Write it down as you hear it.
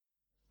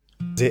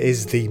It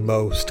is the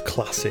most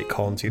classic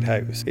haunted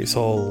house. It's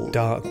all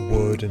dark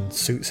wood and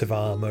suits of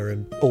armour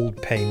and old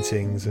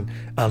paintings and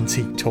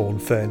antique torn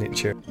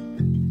furniture.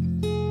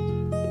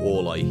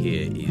 All I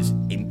hear is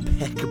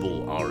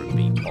impeccable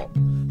R&B pop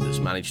that's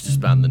managed to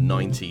span the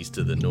 90s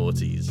to the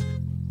noughties.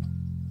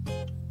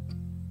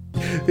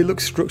 It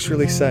looks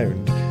structurally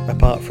sound,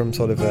 apart from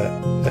sort of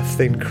a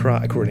thin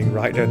crack running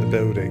right down the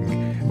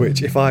building,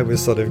 which if I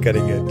was sort of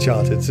getting a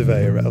chartered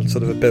surveyor around,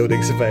 sort of a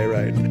building surveyor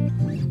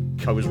around.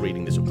 I was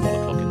reading this at 1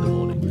 o'clock in the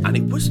morning, and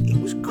it was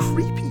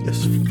creepy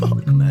as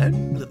fuck,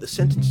 man. That the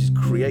sentences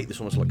create this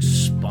almost like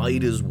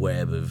spider's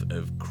web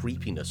of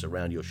creepiness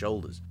around your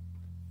shoulders.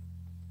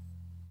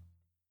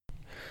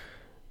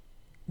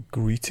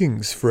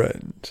 Greetings,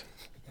 friend.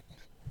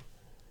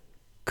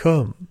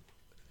 Come,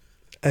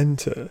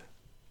 enter,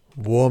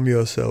 warm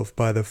yourself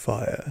by the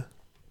fire,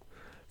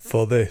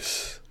 for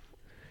this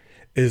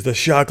is the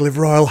Sharkliv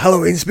Royal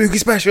Halloween Spooky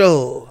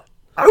Special.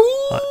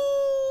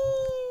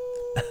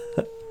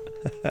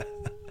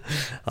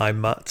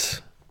 I'm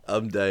Matt.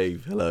 I'm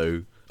Dave.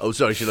 Hello. Oh,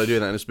 sorry, should I do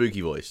that in a spooky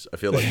voice? I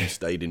feel like you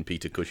stayed in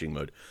Peter Cushing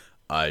mode.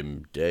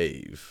 I'm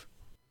Dave.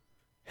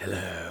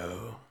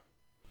 Hello.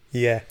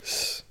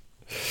 Yes.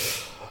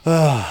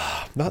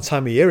 That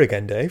time of year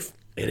again, Dave.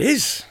 It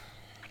is.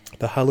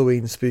 The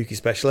Halloween Spooky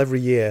Special. Every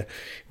year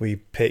we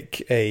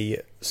pick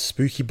a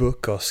spooky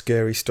book or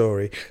scary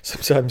story,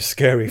 sometimes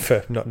scary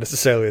for not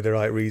necessarily the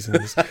right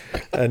reasons,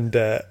 and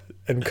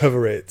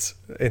cover it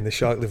in the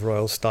Sharkliv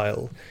Royal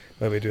style,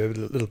 where we do a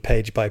little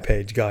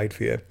page-by-page guide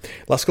for you.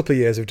 Last couple of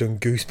years we've done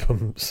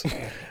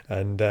Goosebumps,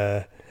 and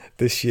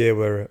this year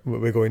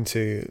we're going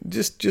to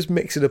just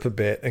mix it up a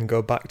bit and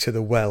go back to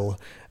the well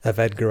of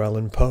Edgar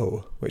Allan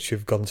Poe, which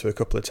we've gone to a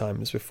couple of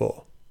times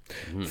before,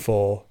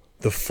 for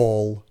The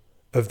Fall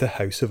of the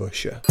House of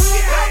Usher.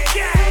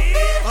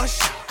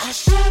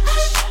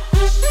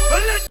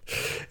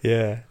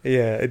 Yeah,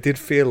 it did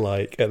feel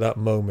like at that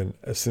moment,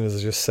 as soon as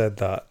I just said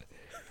that,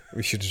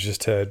 we should have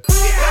just heard.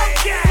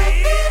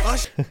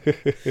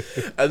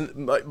 And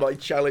my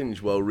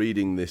challenge while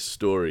reading this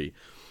story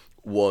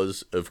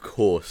was, of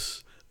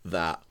course,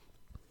 that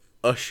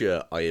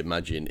Usher, I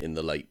imagine, in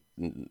the late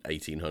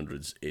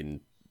 1800s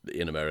in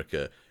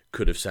America,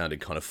 could have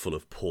sounded kind of full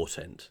of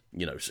portent,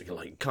 you know,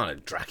 like kind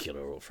of Dracula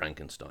or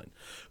Frankenstein.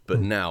 But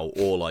now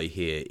all I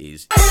hear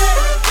is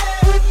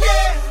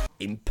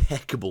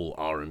impeccable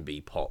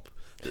R&B pop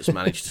that's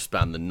managed to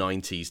span the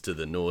 90s to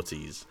the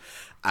noughties.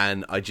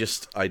 And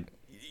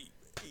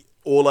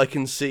all I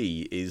can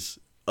see is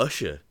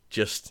Usher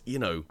just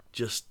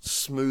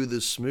smooth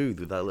as smooth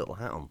with that little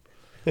hat on.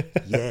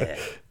 Yeah.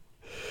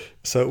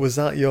 So was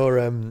that your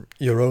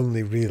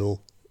only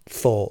real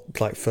thought,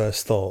 like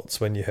first thoughts,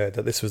 when you heard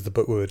that this was the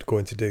book we were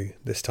going to do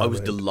this time? I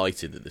was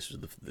delighted that this was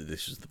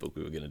the book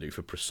we were going to do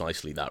for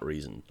precisely that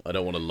reason. I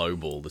don't want to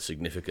lowball the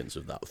significance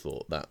of that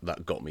thought.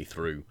 That got me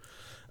through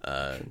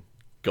some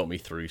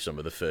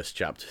of the first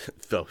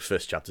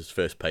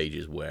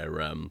pages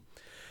where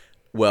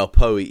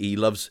Poe, he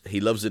loves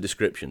a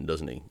description,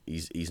 doesn't he?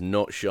 He's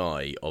not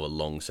shy of a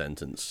long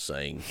sentence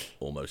saying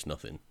almost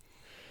nothing.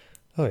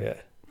 Oh yeah.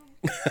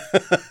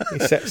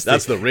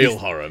 That's the real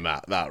horror,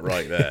 Matt. That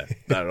right there.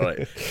 That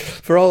right.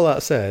 For all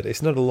that said,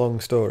 it's not a long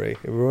story.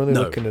 We're only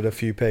looking at a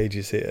few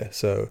pages here,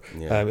 so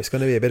it's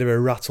going to be a bit of a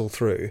rattle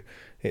through.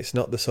 It's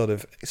not the sort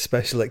of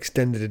special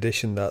extended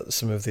edition that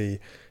some of the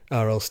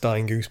R.L.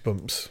 Stine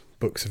Goosebumps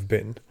books have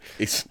been.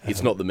 It's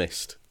not The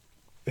Mist.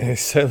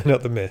 It's certainly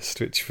not The Mist,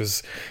 which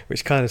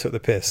kind of took the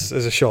piss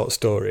as a short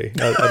story.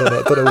 I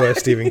don't know where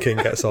Stephen King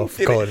gets off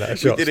calling that a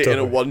short story. We did it in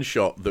a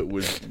one-shot that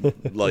was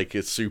like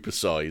a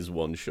super-sized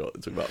one-shot.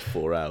 It took about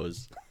 4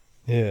 hours.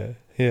 Yeah.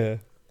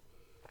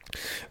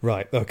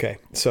 Right, okay.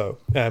 So,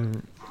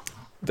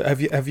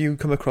 have you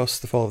come across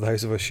The Fall of the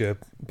House of Usher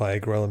by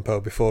Edgar Allan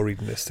Poe before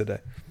reading this today?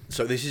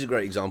 So this is a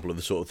great example of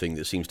the sort of thing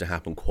that seems to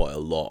happen quite a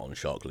lot on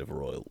Sharkliv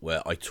Royal,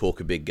 where I talk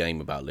a big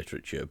game about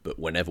literature, but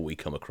whenever we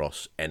come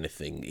across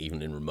anything,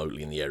 even in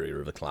remotely in the area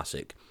of a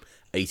classic,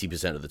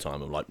 80% of the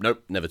time I'm like,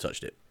 nope, never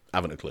touched it,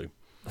 haven't a clue.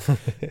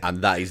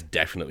 And that is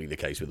definitely the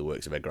case with the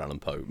works of Edgar Allan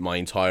Poe. My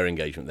entire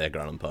engagement with Edgar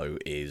Allan Poe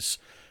is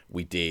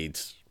we did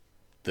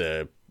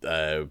the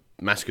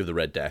Mask of the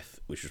Red Death,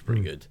 which was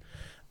pretty good,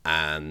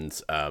 and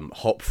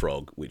Hop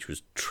Frog, which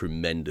was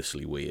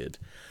tremendously weird,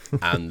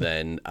 and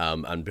then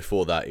and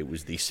before that it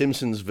was the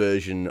Simpsons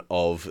version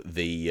of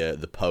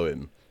the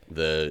poem,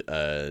 the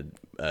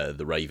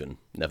Raven,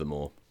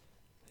 Nevermore.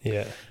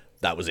 Yeah,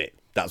 that was it.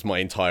 That's my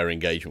entire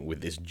engagement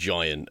with this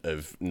giant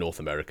of North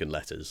American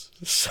letters.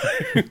 So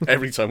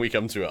every time we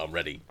come to it, I'm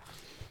ready.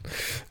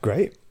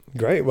 Great.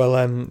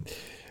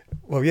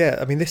 Well, yeah.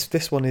 I mean,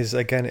 this one is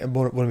again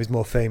one of his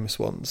more famous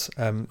ones.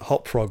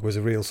 Hop Frog was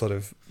a real sort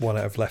of one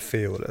out of left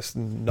field. I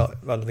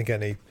don't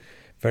think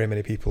very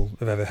many people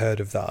have ever heard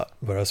of that.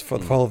 Whereas for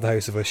The Fall of the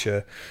House of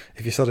Usher,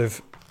 if you're sort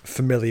of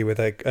familiar with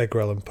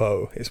Edgar Allan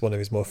Poe, it's one of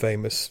his more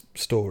famous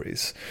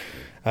stories.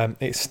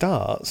 It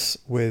starts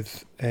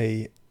with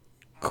a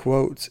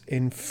quote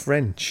in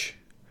French.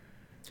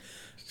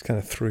 It kind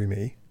of threw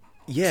me.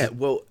 Yeah,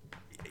 well,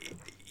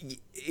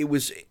 it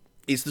was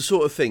It's the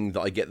sort of thing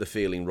that I get the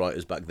feeling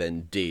writers back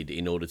then did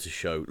in order to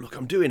show, look,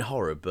 I'm doing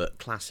horror, but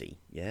classy,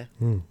 yeah?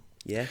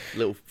 Yeah,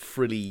 little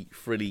frilly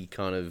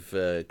kind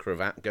of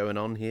cravat going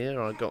on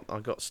here. I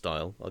got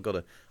style. I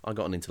got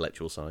an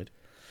intellectual side.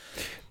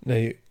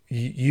 Now,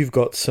 you've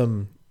got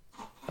some...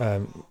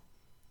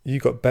 You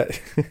got By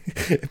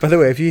the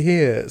way, if you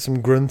hear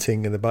some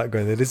grunting in the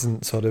background, it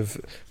isn't sort of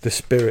the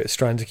spirits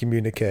trying to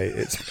communicate.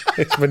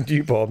 It's my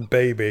newborn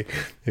baby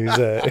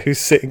who's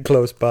sitting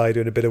close by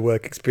doing a bit of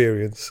work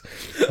experience,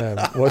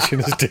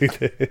 watching us do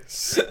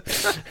this.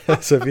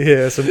 So if you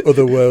hear some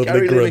otherworldly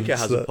Gary grunts, Lineker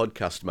has a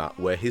podcast, Matt,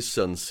 where his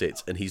son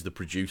sits and he's the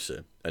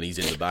producer and he's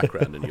in the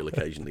background and you'll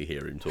occasionally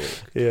hear him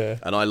talk. Yeah.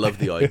 And I love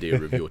the idea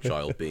of your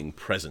child being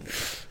present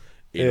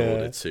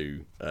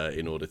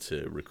in order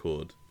to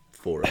record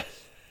for us.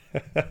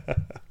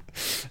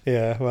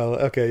 Yeah, well,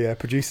 okay, yeah.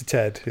 Producer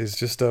Ted is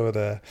just over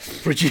there.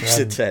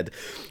 Producer Ted.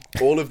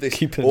 All of this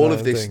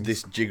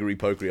jiggery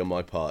pokery on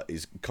my part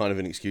is kind of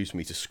an excuse for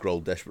me to scroll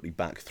desperately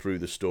back through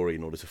the story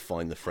in order to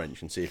find the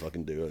French and see if I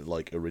can do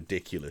a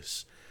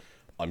ridiculous,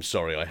 I'm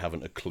sorry, I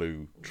haven't a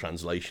clue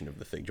translation of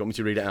the thing. Do you want me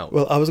to read it out?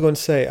 Well, I was going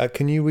to say,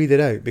 can you read it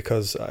out?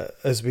 Because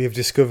as we have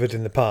discovered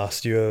in the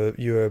past, you're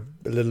a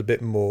little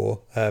bit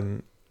more,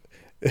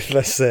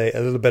 let's say,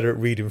 a little better at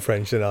reading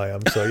French than I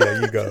am. So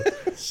yeah, you go.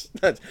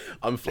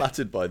 I'm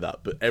flattered by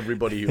that, but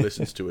everybody who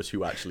listens to us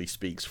who actually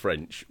speaks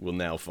French will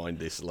now find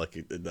this like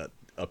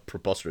a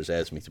preposterous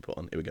air for me to put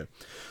on. Here we go.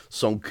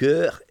 Son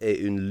cœur est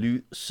une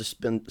lutte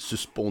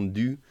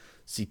suspendue,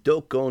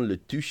 sitôt qu'on le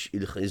touche,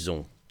 il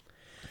raison.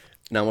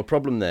 Now, my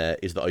problem there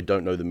is that I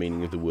don't know the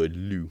meaning of the word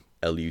lu,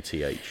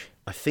 L-U-T-H.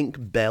 I think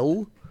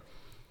bell,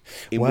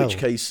 in which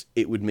case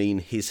it would mean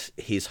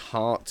his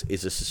heart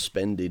is a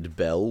suspended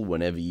bell.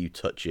 Whenever you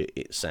touch it,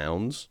 it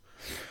sounds.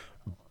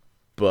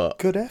 But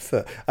good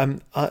effort.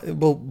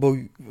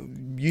 Well,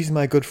 using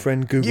my good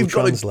friend Google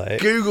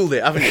Translate. You've Googled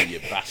it, haven't you, you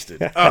bastard?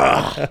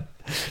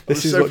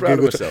 This is so what proud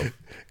of myself.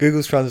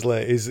 Google's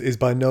Translate is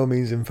by no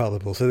means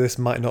infallible, so this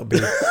might not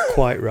be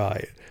quite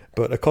right.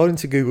 But according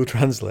to Google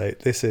Translate,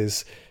 this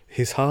is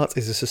his heart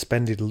is a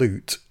suspended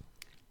lute.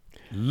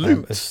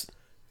 Lute?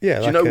 Yeah.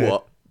 Do you know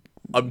what?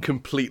 I'm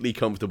completely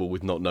comfortable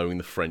with not knowing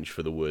the French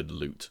for the word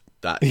lute.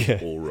 That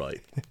is all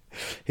right.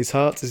 His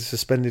heart is a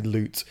suspended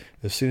lute.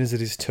 As soon as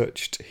it is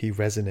touched, he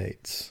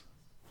resonates.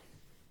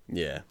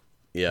 Yeah.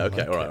 Yeah,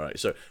 okay, all right.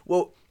 So,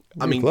 well,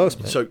 close,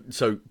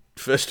 so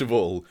first of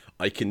all,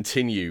 I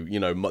continue,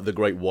 the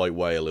great white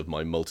whale of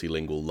my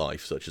multilingual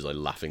life, such as I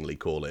laughingly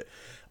call it,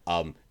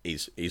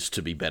 is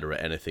to be better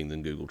at anything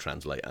than Google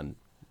Translate, and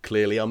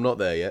clearly I'm not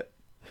there yet.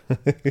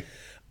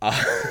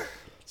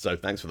 So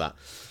thanks for that.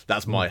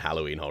 That's my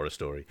Halloween horror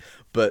story.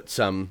 But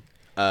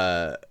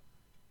I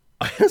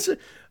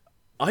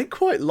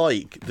quite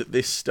like that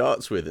this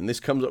starts with, and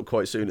this comes up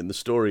quite soon in the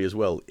story as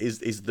well, is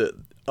that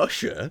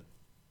Usher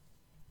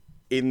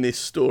in this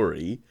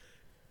story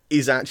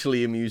is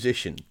actually a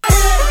musician.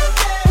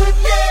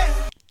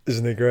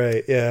 Isn't it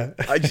great? Yeah.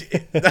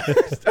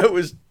 That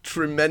was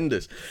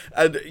tremendous.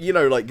 And,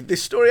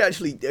 this story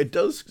actually it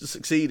does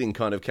succeed in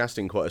kind of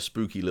casting quite a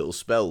spooky little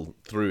spell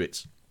through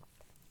its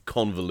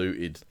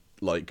convoluted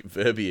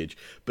verbiage,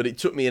 but it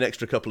took me an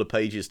extra couple of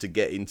pages to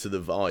get into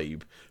the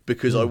vibe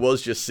because I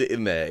was just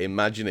sitting there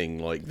imagining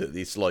that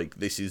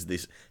this is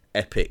this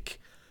epic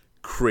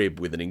crib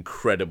with an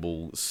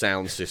incredible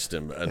sound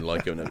system and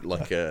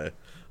a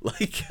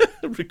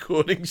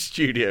recording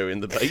studio in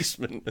the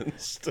basement and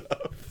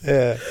stuff.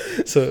 Yeah.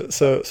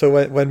 So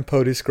when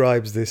Poe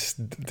describes this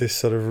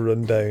sort of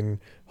rundown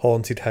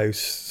haunted house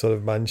sort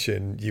of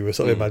mansion, you were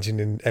sort of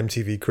imagining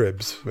MTV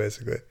Cribs,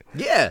 basically.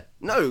 Yeah,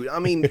 no, I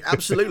mean,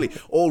 absolutely.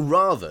 Or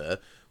rather,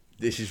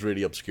 this is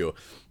really obscure.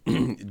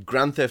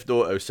 Grand Theft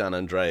Auto San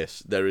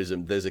Andreas, there's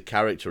a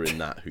character in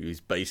that who is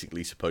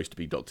basically supposed to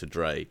be Dr.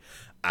 Dre,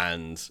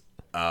 and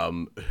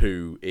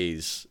who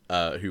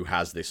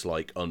has this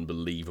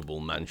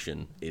unbelievable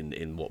mansion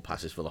in what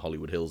passes for the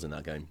Hollywood Hills in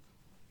that game.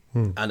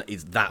 And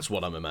that's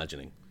what I'm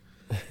imagining.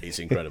 It's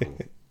incredible.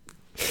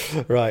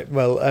 Right.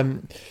 Well,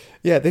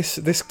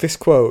 this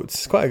quote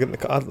is quite a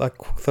good. I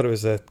thought it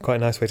was quite a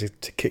nice way to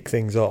kick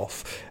things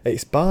off.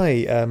 It's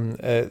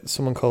by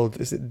someone called,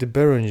 is it de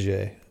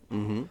Beranger?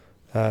 Mm-hmm.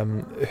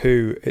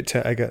 Who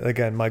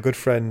again, my good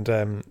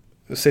friend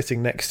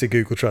sitting next to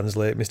Google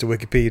Translate, Mr.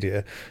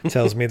 Wikipedia,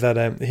 tells me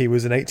that he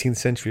was an 18th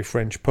century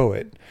French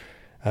poet,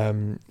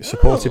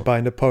 supported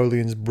by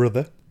Napoleon's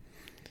brother.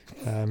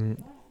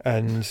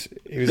 And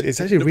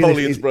it's actually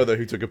Napoleon's brother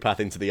who took a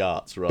path into the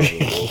arts rather than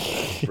war.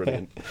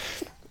 Brilliant.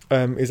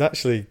 It's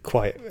actually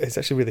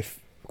really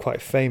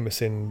quite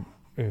famous in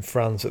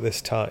France at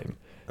this time.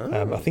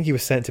 I think he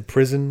was sent to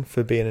prison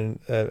for being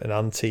an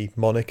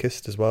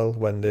anti-monarchist as well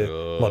when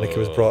the monarchy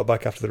was brought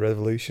back after the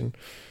revolution.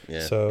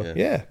 It's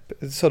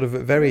sort of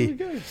very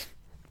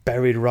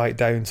buried right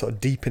down, sort of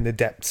deep in the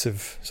depths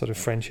of sort of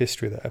French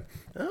history there.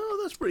 Oh,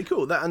 that's pretty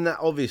cool. That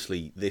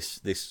obviously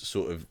this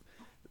sort of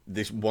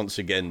this once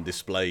again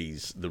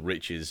displays the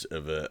riches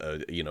of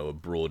a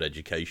broad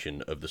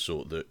education of the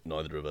sort that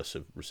neither of us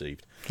have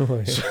received. Oh,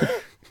 yeah. So,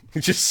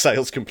 it just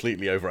sails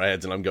completely over our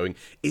heads, and I'm going,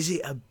 is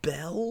it a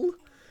bell?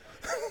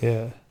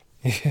 Yeah.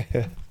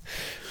 Yeah.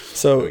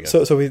 So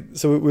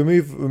we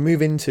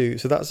move into,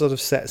 so that sort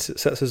of sets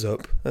us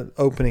up, an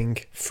opening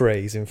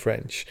phrase in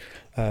French.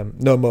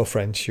 No more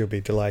French, you'll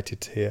be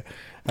delighted to hear.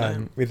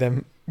 We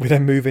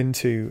then move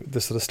into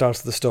the sort of start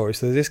of the story.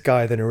 So there's this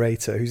guy, the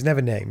narrator, who's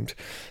never named,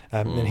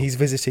 and he's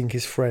visiting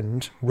his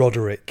friend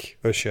Roderick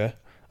Usher.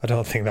 I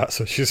don't think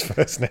that's Usher's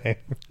first name.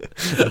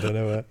 I don't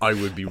know. I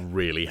would be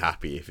really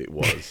happy if it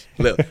was.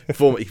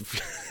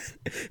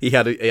 He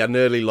had an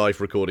early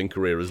life recording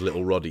career as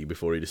Little Roddy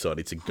before he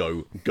decided to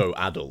go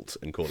adult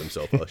and call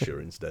himself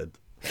Usher instead.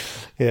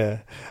 Yeah,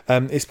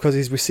 it's because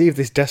he's received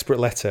this desperate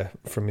letter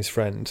from his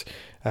friend.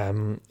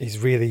 He's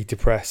really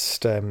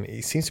depressed.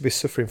 He seems to be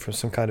suffering from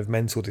some kind of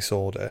mental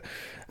disorder,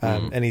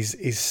 and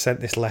he's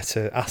sent this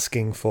letter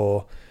asking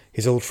for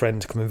his old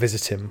friend to come and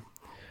visit him,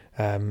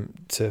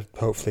 to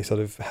hopefully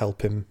sort of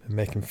help him and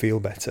make him feel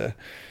better.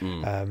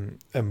 And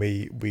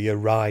we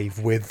arrive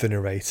with the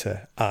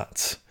narrator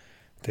at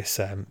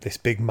this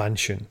big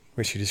mansion,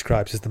 which he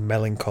describes as the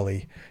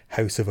melancholy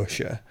House of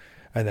Usher,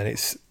 and then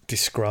it's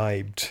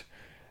described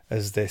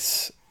as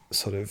this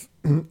sort of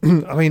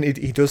I mean,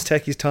 he does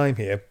take his time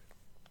here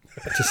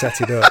to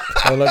set it up.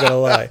 I'm not going to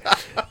lie,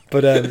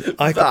 but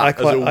I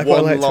quite like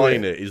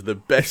one-liner is the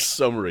best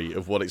summary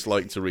of what it's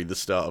like to read the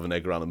start of an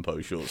Edgar Allan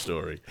Poe short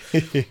story.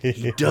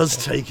 He does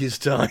take his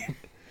time.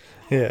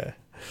 Yeah,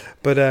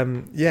 but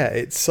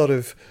it's sort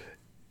of,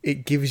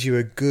 it gives you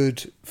a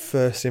good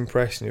first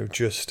impression of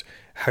just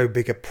how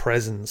big a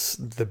presence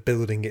the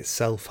building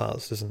itself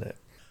has, doesn't it?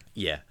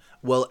 Yeah.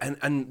 Well,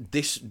 and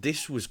this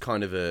was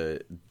quite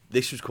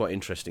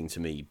interesting to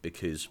me,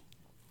 because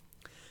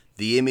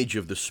the image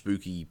of the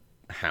spooky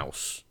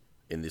house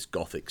in this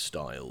Gothic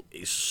style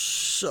is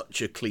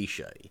such a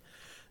cliche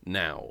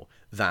now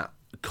that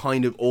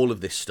kind of all of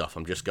this stuff,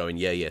 I'm just going,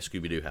 yeah,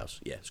 Scooby-Doo house,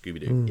 yeah,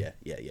 Scooby-Doo,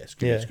 yeah,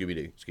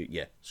 Scooby-Doo,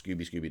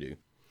 Scooby-Doo.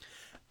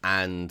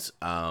 And,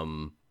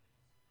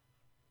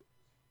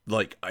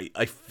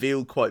 I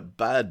feel quite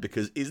bad,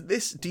 because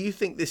do you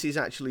think this is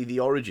actually the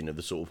origin of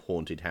the sort of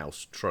haunted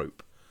house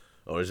trope?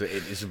 Or is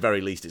it's at very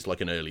least it's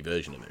like an early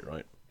version of it,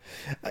 right?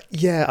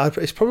 Yeah,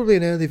 it's probably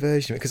an early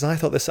version, because I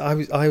thought this. I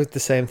was the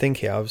same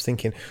thinking. I was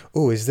thinking,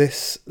 oh, is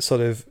this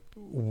sort of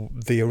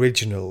the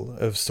original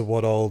of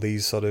what all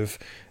these sort of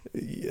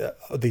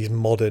these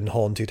modern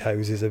haunted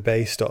houses are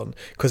based on?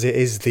 Because it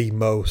is the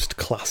most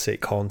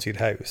classic haunted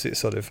house.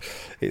 It's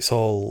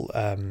all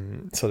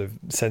sort of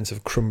sense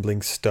of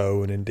crumbling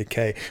stone and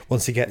decay.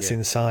 Once he gets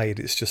inside,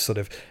 it's just sort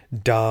of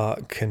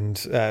dark, and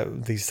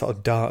these sort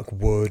of dark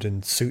wood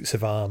and suits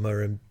of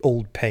armor and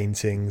old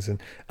paintings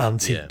and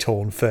antique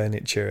torn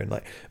furniture and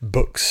like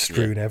books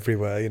strewn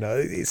everywhere. You know,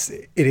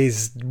 it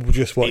is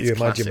just what you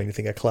imagine when you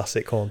think a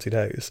classic haunted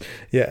house.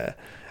 Yeah.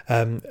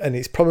 And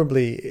it's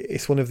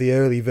one of the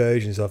early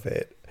versions of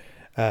it.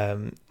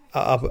 I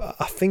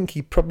think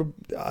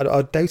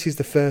I doubt he was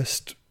the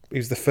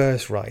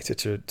first writer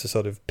to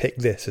sort of pick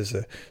this as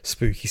a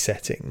spooky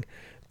setting,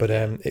 but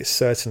it's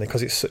certainly,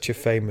 because it's such a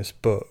famous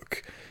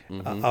book,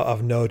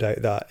 I've no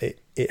doubt that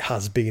it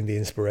has been the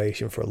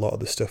inspiration for a lot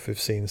of the stuff we've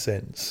seen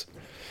since.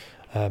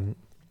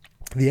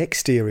 The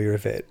exterior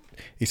of it,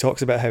 he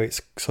talks about how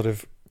it's sort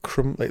of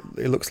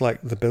it looks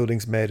like the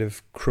building's made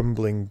of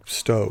crumbling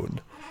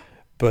stone,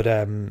 but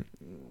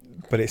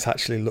it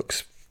actually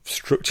looks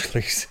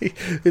structurally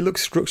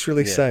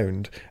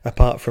sound,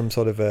 apart from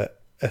sort of a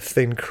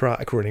thin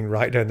crack running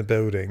right down the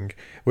building,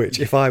 which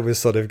if I was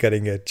sort of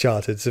getting a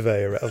chartered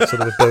surveyor, sort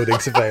of a building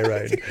surveyor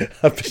around,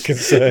 I'd be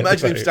concerned.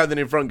 Imagine him standing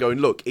in front going,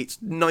 look, it's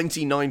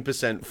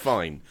 99%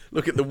 fine.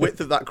 Look at the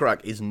width of that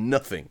crack is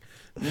nothing.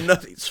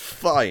 Nothing, it's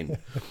fine.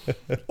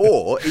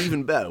 Or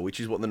even better, which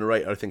is what the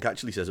narrator I think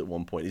actually says at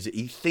one point, is that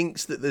he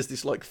thinks that there's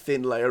this like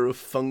thin layer of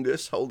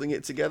fungus holding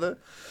it together.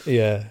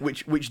 Yeah.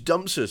 Which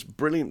dumps us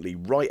brilliantly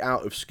right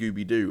out of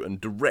Scooby-Doo and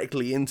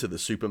directly into the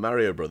Super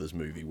Mario Brothers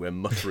movie, where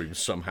mushrooms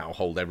somehow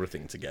hold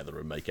everything together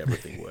and make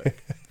everything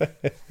work.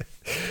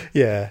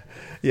 Yeah.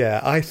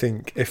 I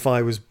think if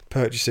I was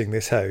purchasing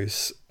this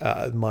house,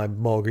 my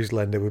mortgage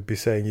lender would be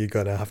saying you're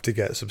going to have to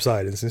get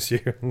subsidence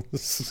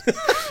insurance.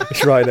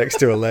 It's right next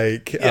to a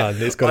lake,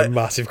 and it's got a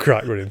massive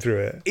crack running through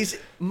it.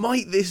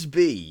 Might this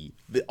be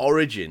the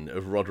origin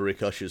of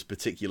Roderick Usher's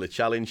particular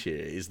challenge here?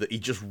 Is that he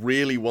just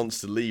really wants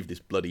to leave this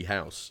bloody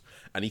house,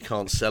 and he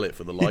can't sell it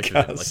for the life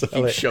of him. Like, he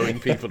keeps showing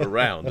people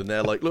around, and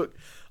they're like, "Look,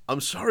 I'm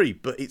sorry,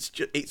 but it's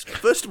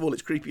first of all,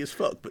 it's creepy as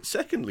fuck. But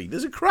secondly,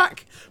 there's a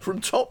crack from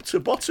top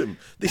to bottom.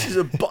 This is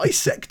a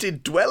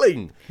bisected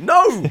dwelling.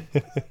 No,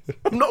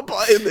 I'm not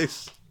buying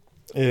this."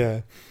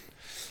 Yeah.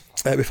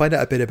 We find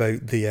out a bit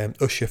about the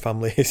Usher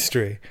family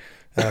history,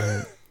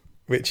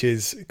 which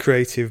is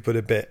creative but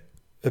a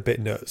bit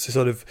nuts. It's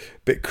sort of a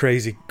bit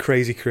crazy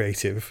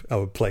creative. I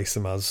would place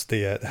them as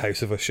the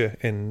House of Usher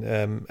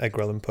in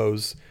Edgar Allan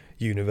Poe's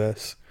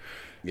universe.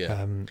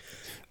 Yeah. And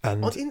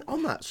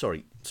on that,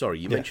 sorry,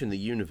 you mentioned the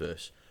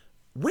universe.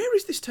 where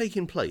is this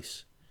taking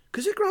place?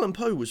 Because Edgar Allan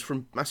Poe was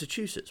from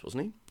Massachusetts,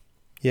 wasn't he?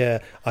 Yeah,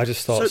 I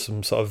just thought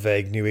some sort of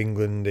vague New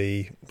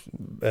England-y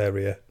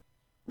area.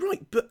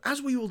 Right, but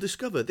as we all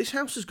discover, this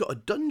house has got a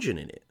dungeon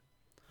in it.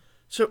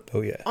 So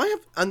Oh yeah, I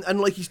have, and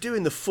like he's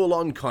doing the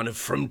full-on kind of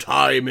from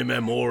time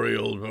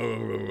immemorial.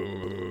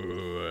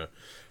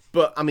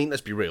 But I mean,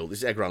 let's be real. This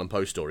is Edgar Allan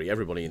Poe story.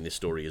 Everybody in this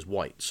story is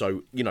white.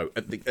 So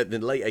at the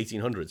late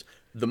 1800s,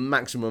 the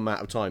maximum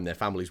amount of time their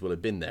families will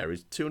have been there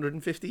is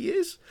 250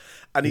 years,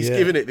 and he's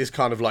given it this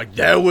kind of like,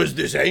 there was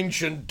this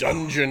ancient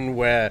dungeon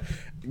where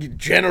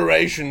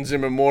generations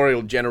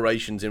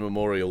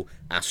immemorial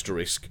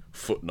asterisk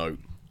footnote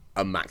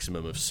a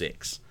maximum of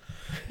 6.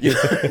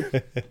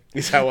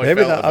 Is how I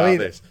felt about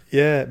this.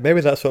 Yeah, maybe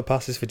that's what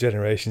passes for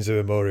generations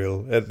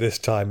immemorial at this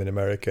time in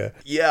America.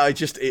 Yeah,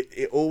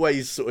 it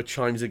always sort of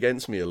chimes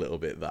against me a little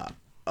bit, that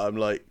I'm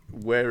like,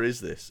 where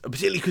is this?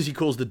 Particularly because he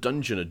calls the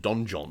dungeon a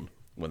donjon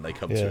when they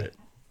come to it.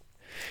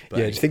 But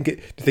do you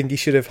think he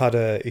should have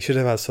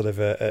had sort of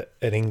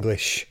an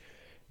English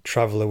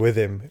traveller with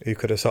him who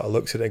could have sort of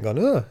looked at it and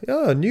gone,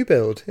 oh, new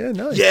build, yeah,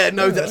 nice. Yeah,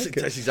 no, that's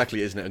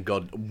exactly it, isn't it? And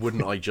God,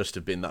 wouldn't I just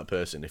have been that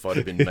person? If I'd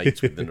have been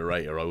mates with the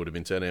narrator, I would have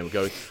been turning and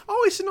going,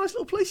 oh, it's a nice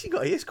little place you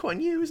got here. It's quite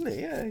new, isn't it?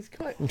 Yeah, it's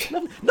quite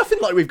nothing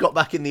like we've got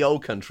back in the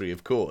old country,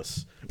 of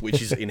course, which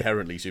is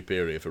inherently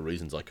superior for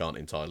reasons I can't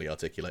entirely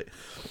articulate.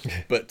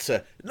 But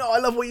no, I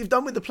love what you've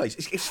done with the place.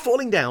 It's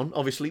falling down,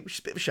 obviously, which is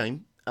a bit of a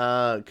shame,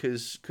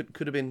 because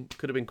could have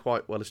been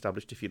quite well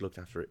established if you'd looked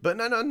after it. But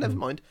no, never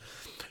mind.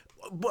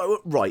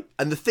 Right,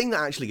 and the thing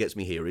that actually gets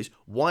me here is,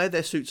 why are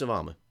there suits of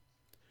armour?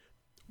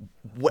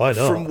 Why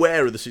not? From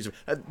where are the suits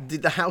of...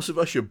 did the House of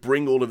Usher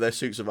bring all of their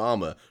suits of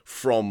armour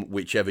from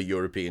whichever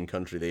European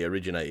country they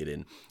originated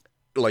in,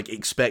 like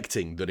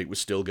expecting that it was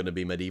still going to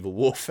be medieval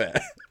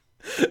warfare?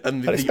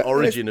 And the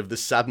origin of the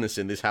sadness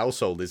in this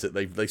household is that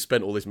they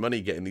spent all this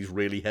money getting these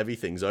really heavy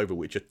things over,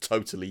 which are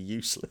totally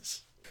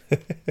useless.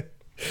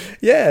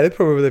 Yeah, they'd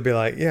probably be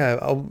like,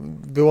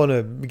 we want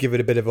to give it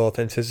a bit of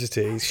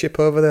authenticity. Ship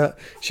over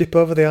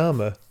the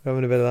armour,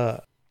 having a bit of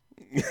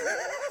that.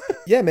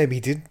 Yeah, maybe he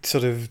did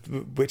sort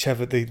of,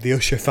 whichever the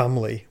Usher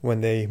family,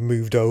 when they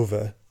moved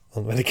over,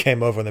 when they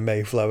came over on the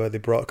Mayflower, they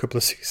brought a couple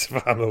of suits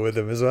of armour with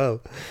them as well.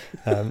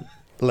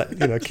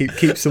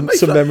 Keep some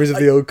memories of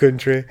the old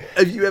country.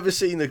 Have you ever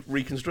seen the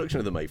reconstruction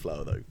of the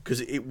Mayflower, though?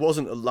 Because it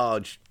wasn't a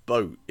large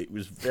boat. It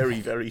was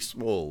very, very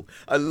small.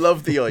 I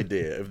love the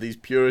idea of these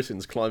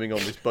Puritans climbing on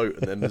this boat,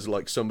 and then there's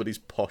like somebody's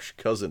posh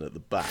cousin at the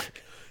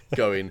back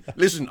going,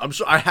 listen, I'm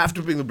sorry, I have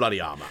to bring the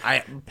bloody armour.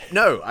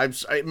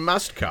 It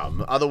must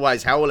come.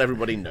 Otherwise, how will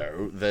everybody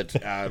know that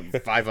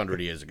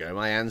 500 years ago,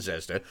 my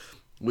ancestor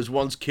was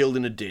once killed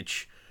in a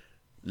ditch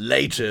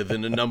later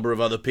than a number of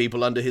other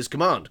people under his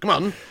command? Come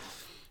on.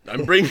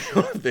 I'm bringing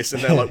all of this,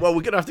 and they're like, well,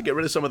 we're going to have to get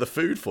rid of some of the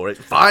food for it.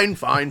 Fine.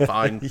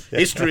 Yeah.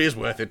 History is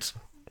worth it.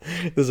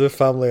 There's a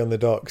family on the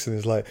docks, and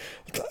it's like,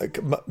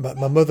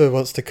 my mother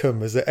wants to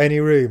come. Is there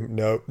any room?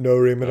 No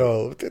room at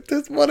all.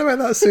 What about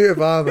that suit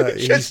of armour?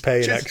 He's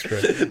paying extra.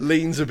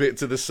 Leans a bit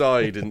to the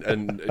side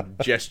and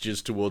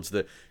gestures towards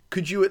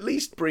could you at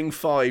least bring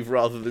 5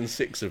 rather than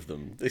 6 of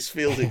them? This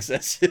feels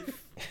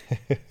excessive.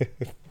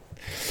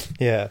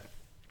 Yeah.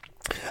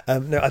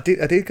 No, I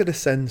did get a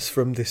sense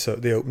from this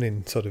the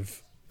opening sort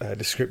of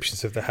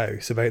descriptions of the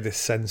house about this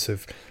sense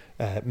of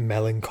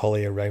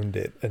melancholy around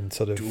it, and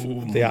sort of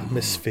the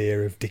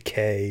atmosphere of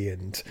decay,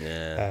 and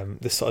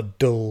the sort of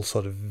dull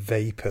sort of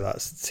vapour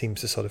that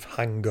seems to sort of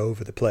hang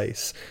over the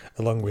place,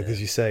 along with, as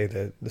you say,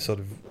 the sort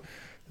of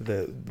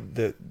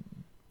the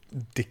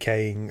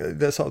decaying,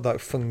 the sort of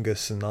that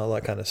fungus and all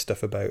that kind of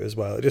stuff about as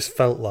well. It just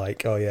felt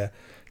like,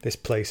 this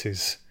place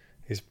is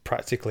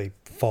practically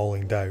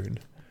falling down.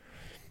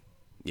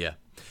 Yeah,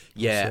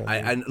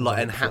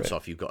 and hats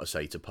off, you've got to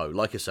say, to Poe.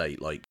 Like I say,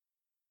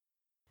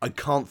 I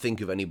can't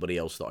think of anybody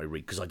else that I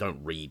read, because I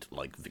don't read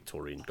like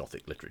Victorian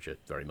Gothic literature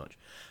very much.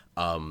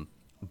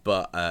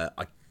 But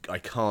I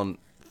can't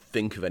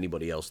think of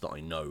anybody else that I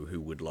know who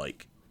would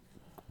like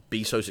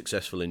be so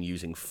successful in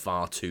using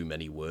far too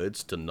many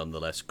words to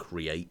nonetheless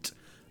create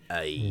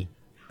an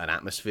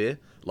atmosphere.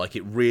 Like,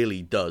 it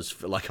really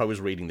does. Like, I was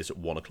reading this at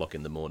 1 o'clock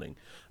in the morning,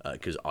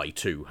 because I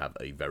too have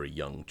a very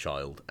young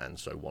child, and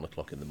so 1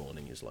 o'clock in the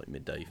morning is like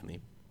midday for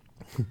me.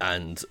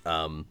 And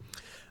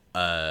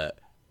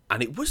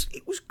it was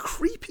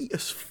creepy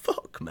as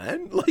fuck,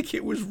 man. Like,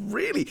 it was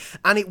really,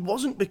 and it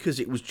wasn't because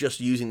it was just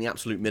using the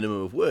absolute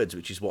minimum of words,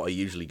 which is what I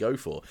usually go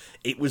for.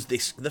 It was the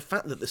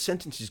fact that the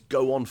sentences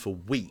go on for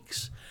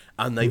weeks,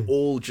 and they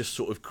all just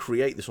sort of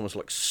create this almost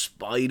like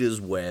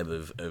spider's web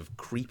of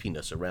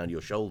creepiness around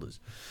your shoulders.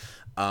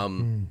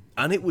 And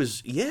it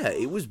was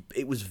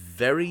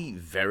very,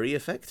 very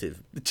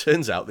effective. It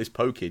turns out this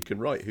Poe kid can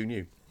write. Who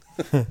knew?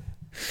 Now,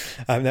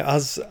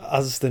 as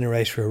the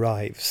narrator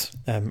arrives,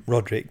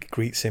 Roderick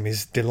greets him.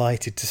 He's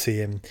delighted to see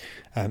him.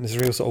 There's a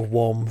real sort of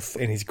warmth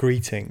in his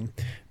greeting,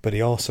 but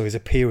his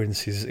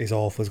appearance is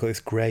awful. He's got this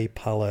grey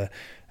pallor,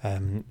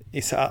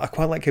 I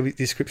quite like the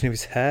description of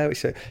his hair,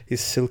 which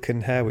his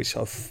silken hair, which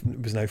sort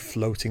of was now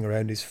floating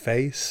around his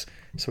face.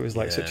 So it was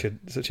like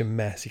such a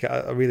mess.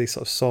 I really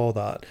sort of saw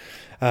that.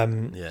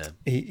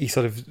 He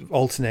sort of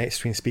alternates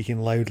between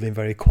speaking loudly and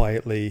very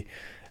quietly.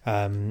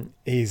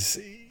 He's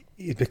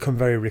become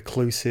very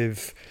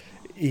reclusive.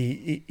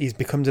 He's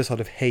become to sort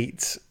of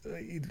hate,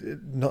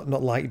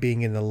 not like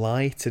being in the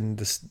light and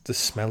the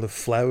smell of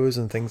flowers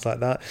and things like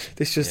that.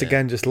 This just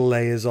again just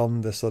layers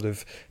on the sort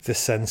of the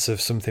sense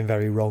of something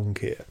very wrong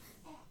here.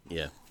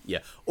 Yeah,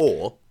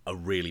 or a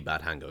really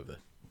bad hangover.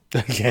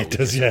 Yeah, it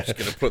does. I'm just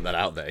going to put that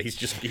out there.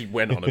 He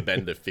went on a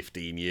bender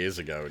 15 years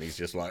ago, and he's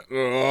just like,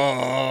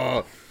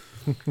 oh,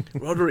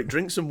 Roderick,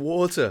 drink some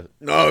water.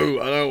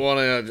 No, I don't want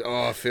to.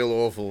 Oh, I feel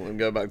awful. I'm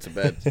going back to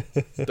bed.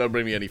 Don't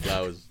bring me any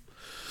flowers.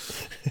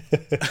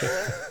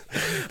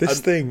 This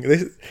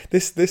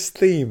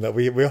theme that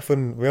we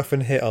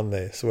often hit on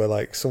this, where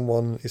like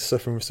someone is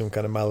suffering from some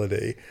kind of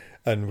malady,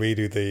 and we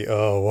do the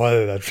why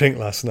did I drink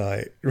last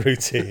night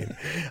routine.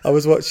 I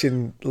was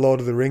watching Lord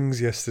of the Rings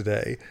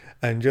yesterday,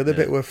 and the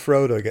bit where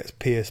Frodo gets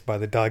pierced by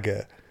the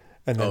dagger,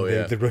 and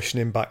then they're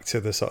rushing him back to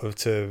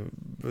the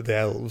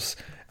elves,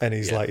 and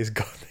he's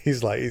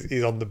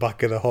on the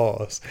back of the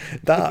horse.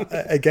 That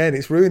again,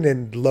 it's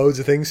ruining loads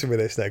of things for me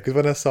this now, because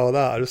when I saw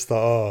that, I just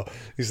thought,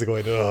 he's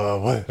going,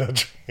 why did I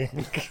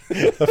drink?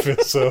 I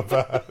feel so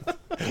bad.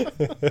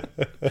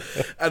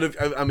 And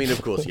I mean,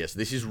 of course, yes,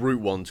 this is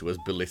route one to us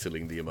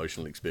belittling the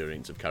emotional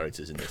experience of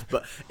characters in this,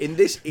 but in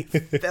this, it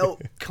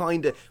felt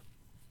kind of.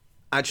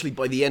 Actually,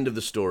 by the end of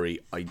the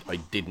story, I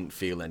didn't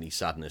feel any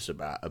sadness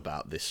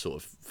about this sort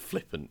of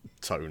flippant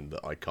tone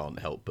that I can't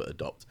help but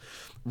adopt.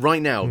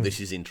 Right now, this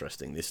is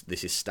interesting.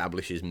 This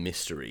establishes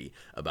mystery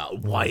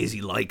about why is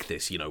he like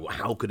this?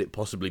 How could it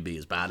possibly be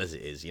as bad as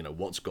it is?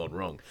 What's gone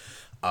wrong?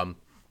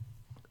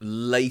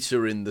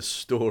 Later in the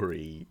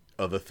story,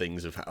 other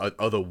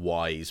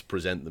whys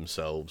present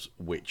themselves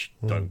which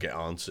don't get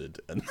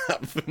answered, and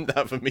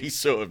that for me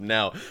sort of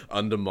now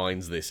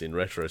undermines this in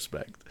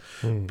retrospect.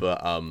 But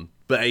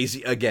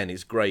again,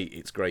 it's great.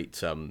 It's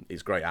great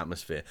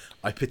atmosphere.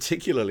 I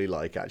particularly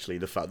like actually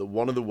the fact that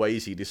one of the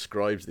ways he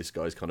describes this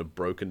guy's kind of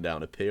broken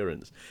down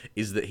appearance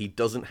is that he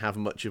doesn't have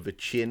much of a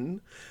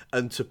chin,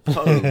 and to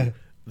Poe.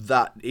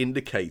 That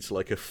indicates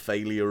like a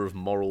failure of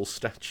moral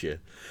stature.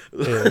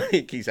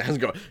 Like he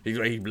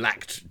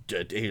lacked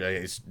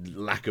his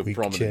lack of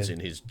prominence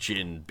in his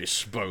chin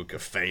bespoke a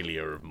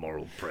failure of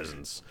moral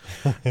presence.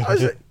 I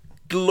was like,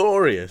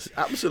 glorious,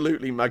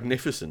 absolutely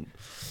magnificent.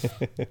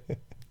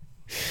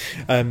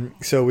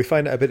 So we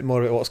find out a bit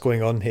more about what's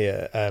going on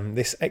here.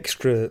 This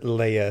extra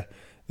layer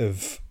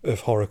of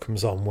horror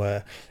comes on,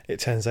 where it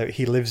turns out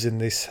he lives in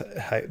this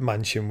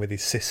mansion with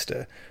his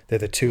sister. They're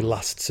the two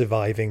last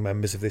surviving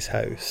members of this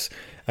house,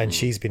 and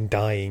she's been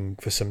dying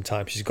for some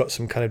time. She's got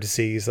some kind of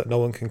disease that no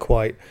one can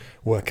quite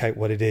work out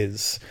what it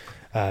is,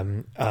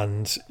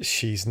 and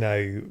she's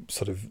now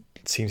sort of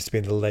seems to be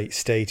in the late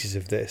stages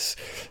of this.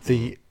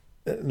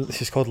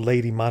 She's called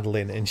Lady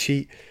Madeline, and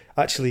she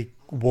actually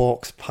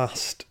walks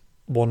past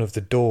one of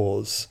the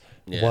doors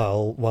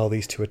while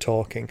these two are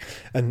talking,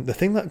 and the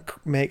thing that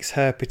makes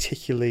her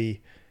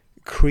particularly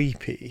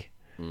creepy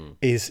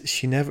is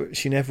she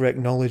never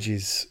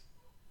acknowledges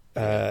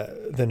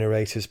the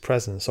narrator's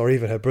presence or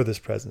even her brother's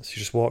presence. She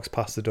just walks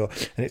past the door,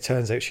 and it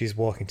turns out she's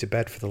walking to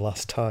bed for the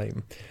last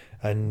time,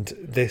 and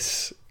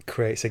this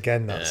creates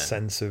again that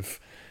sense of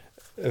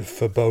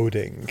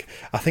foreboding.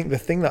 I think the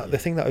thing that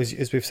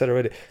as we've said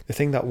already, the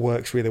thing that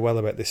works really well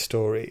about this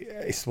story,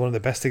 it's one of the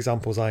best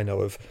examples I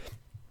know of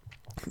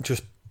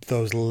just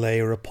those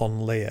layer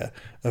upon layer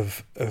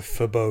of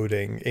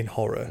foreboding in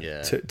horror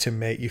to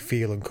make you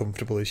feel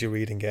uncomfortable as you're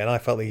reading it. And I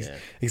felt the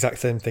exact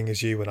same thing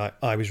as you when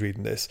I was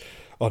reading this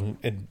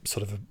in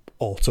sort of an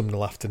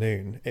autumnal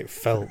afternoon. It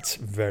felt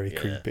very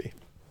creepy.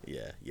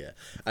 Yeah.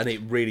 And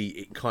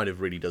it kind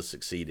of really does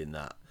succeed in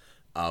that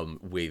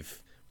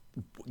with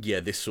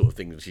this sort of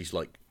thing that she's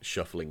like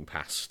shuffling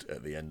past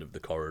at the end of the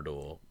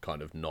corridor,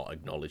 kind of not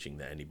acknowledging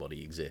that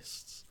anybody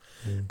exists.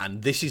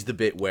 And this is the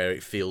bit where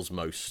it felt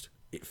most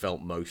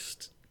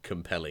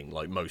compelling,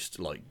 like most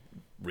like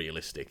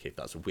realistic, if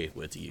that's a weird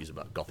word to use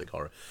about gothic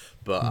horror.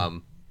 But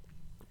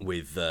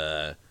with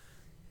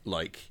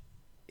like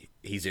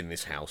he's in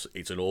this house,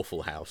 it's an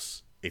awful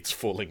house, it's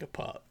falling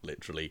apart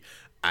literally,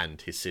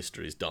 and his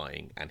sister is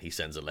dying, and he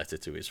sends a letter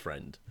to his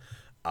friend.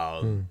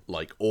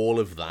 Like all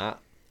of that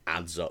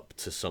adds up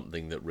to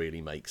something that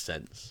really makes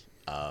sense.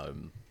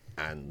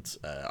 And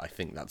I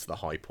think that's the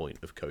high point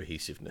of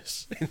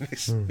cohesiveness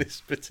in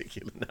this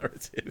particular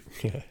narrative.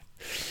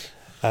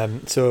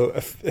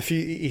 So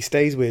he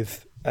stays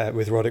with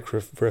Roderick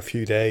for a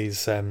few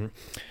days.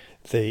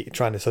 They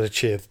trying to sort of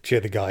cheer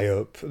the guy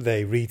up.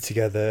 They read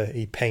together.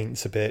 He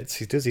paints a bit.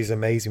 He does these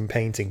amazing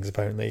paintings.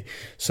 Apparently,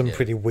 some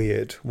pretty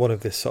weird. One of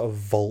this sort of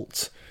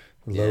vault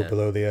low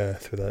below the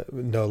earth with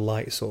no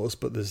light source,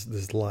 but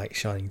there's light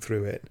shining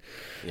through it.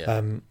 Yeah.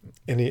 And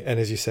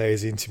as you say,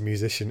 he's into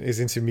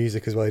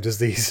music as well. He does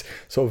these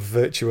sort of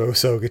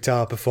virtuoso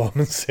guitar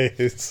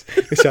performances,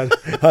 which I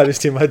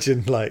just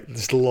imagine like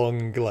just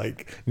long,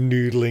 like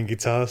noodling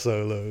guitar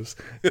solos.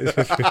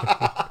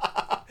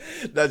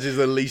 That is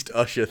the least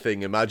Usher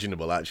thing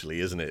imaginable, actually,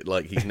 isn't it?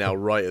 Like, he's now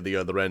right at the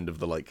other end of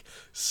the, like,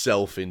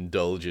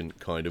 self-indulgent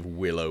kind of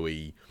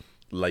willowy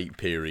late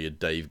period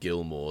Dave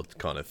Gilmour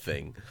kind of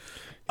thing.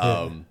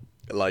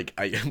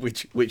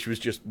 Which was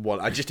just one.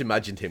 I just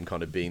imagined him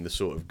kind of being the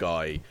sort of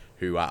guy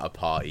who at a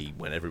party,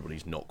 when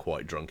everybody's not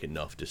quite drunk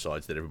enough,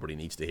 decides that everybody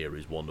needs to hear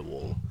his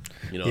Wonderwall.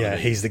 You know what I mean?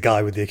 He's the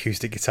guy with the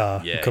acoustic guitar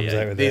who comes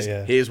out with it.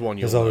 Yeah. Here's one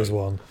you'll There's always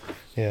one.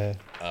 Yeah.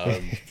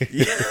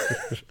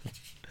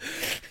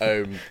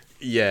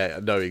 Yeah,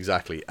 no,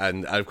 exactly,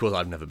 and of course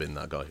I've never been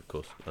that guy, of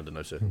course, under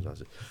no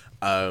circumstances.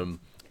 It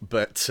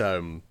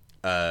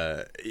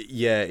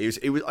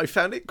was. I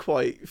found it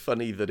quite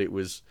funny that it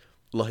was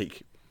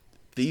like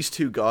these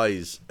two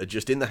guys are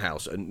just in the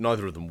house, and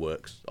neither of them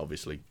works,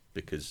 obviously,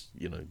 because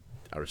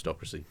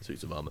aristocracy,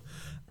 suits of armor,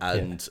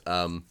 and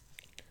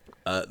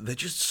they're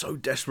just so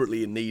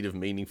desperately in need of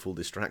meaningful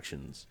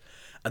distractions,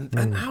 and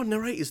our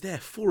narrator's there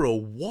for a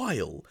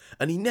while,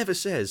 and he never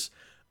says,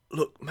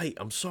 "Look, mate,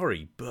 I'm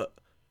sorry, but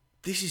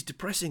this is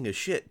depressing as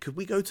shit. Could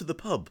we go to the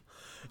pub?"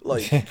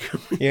 Like,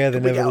 they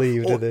never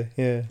leave, do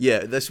they? Yeah,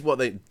 that's what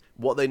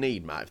they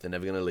need, Matt. If they're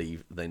never going to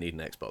leave, they need an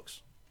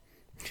Xbox.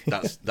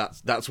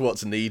 That's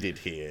what's needed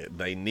here.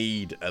 They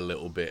need a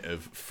little bit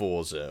of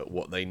Forza.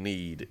 What they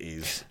need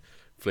is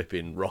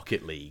flipping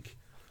Rocket League.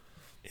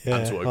 Yeah,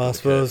 I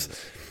suppose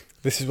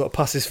this is what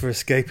passes for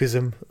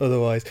escapism.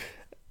 Otherwise,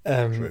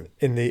 in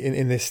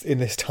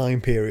this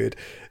time period,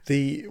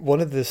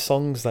 one of the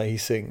songs that he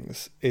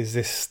sings is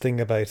this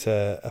thing about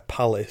a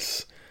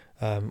palace.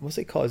 What's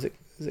it called?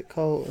 Is it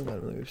called? I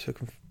don't know if I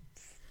can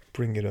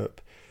bring it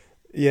up.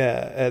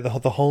 Yeah, the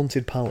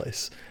Haunted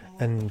Palace,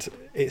 and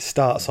it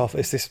starts off.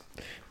 It's this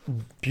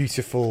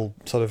beautiful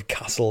sort of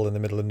castle in the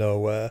middle of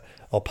nowhere,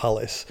 or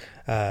palace.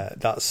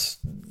 That's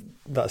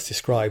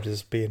described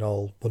as being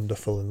all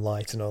wonderful and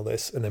light and all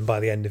this, and then by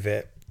the end of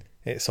it,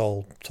 it's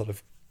all sort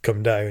of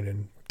come down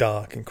and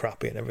dark and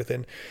crappy and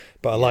everything.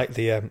 But I like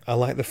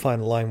the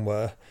final line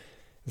where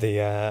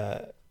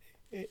the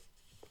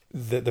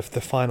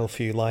final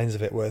few lines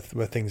of it where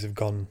things have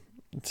gone,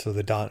 so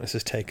the darkness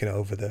has taken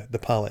over the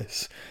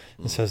palace.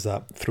 It says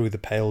that through the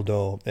pale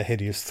door a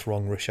hideous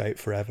throng rush out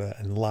forever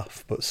and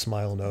laugh but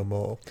smile no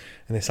more.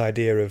 And this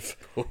idea of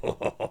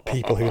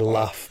people who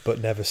laugh but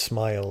never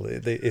smile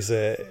is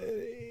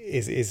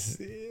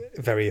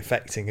very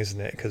affecting, isn't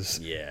it?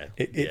 Because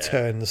it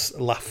turns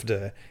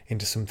laughter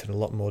into something a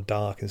lot more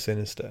dark and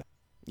sinister.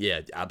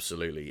 Yeah,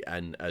 absolutely,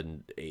 and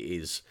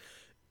it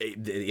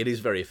is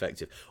very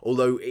effective.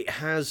 Although it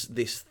has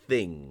this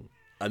thing,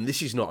 and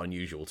this is not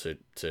unusual to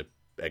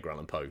Edgar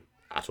Allan Poe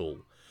at all,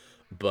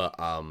 but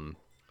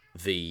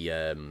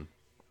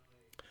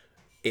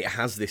it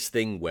has this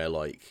thing where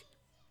like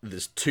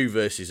there's two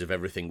verses of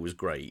everything was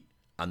great,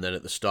 and then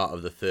at the start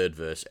of the third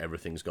verse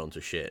everything's gone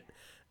to shit.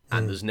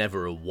 And there's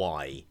never a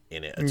why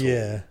in it at all.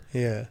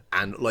 Yeah.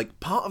 And like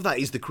part of that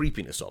is the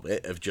creepiness of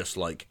it, of just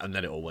like, and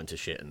then it all went to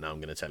shit, and now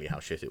I'm going to tell you how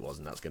shit it was,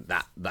 and that's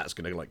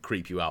going to like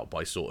creep you out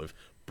by sort of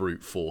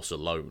brute force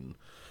alone.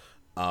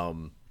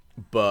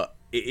 But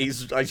it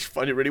is. I just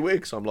find it really weird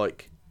because I'm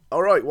like,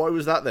 all right, why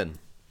was that then?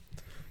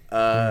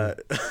 Why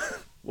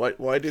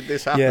did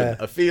this happen? Yeah.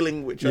 A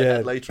feeling which I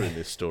had later in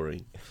this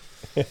story.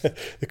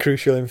 The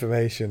crucial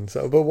information.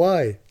 So, but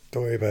why?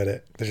 Don't worry about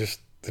it. There's just.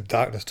 The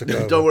darkness took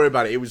over. Don't worry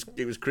about it.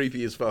 It was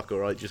creepy as fuck. All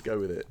right, just go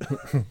with it.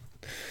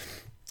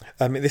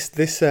 I mean, this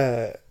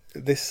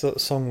sort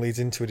of song leads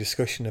into a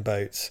discussion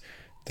about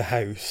the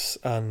house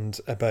and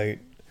about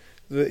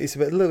it's a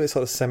little bit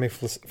sort of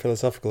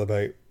semi-philosophical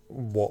about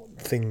what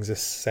things are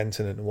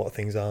sentient and what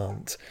things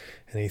aren't.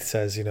 And he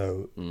says,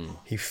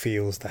 he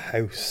feels the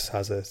house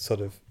has a sort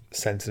of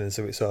sentience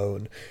of its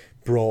own,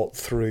 brought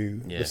through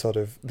the sort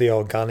of the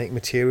organic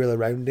material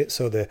around it.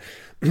 So the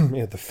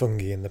the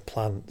fungi and the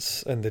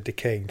plants and the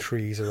decaying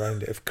trees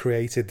around it have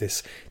created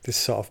this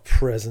sort of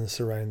presence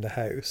around the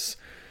house.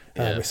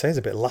 It sounds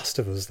a bit Last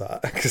of Us,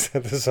 that, because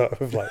they're the sort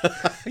of like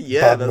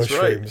bad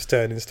mushrooms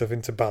turning stuff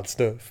into bad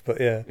stuff. But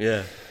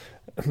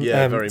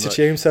very much. To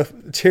cheer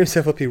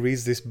himself up, he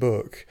reads this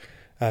book.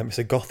 It's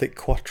a Gothic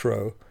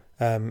Quattro.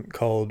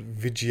 Called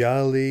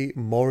Vigiali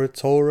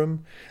Moratorum.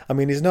 I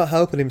mean, he's not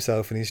helping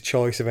himself in his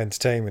choice of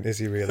entertainment, is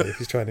he really? If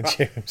he's trying to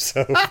cheer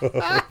himself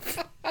up.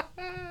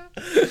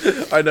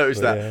 I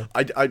noticed that.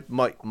 Yeah.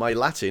 My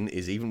Latin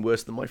is even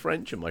worse than my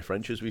French, and my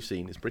French, as we've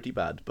seen, is pretty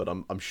bad. But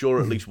I'm sure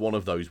at least one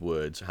of those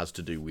words has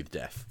to do with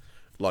death.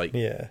 Like,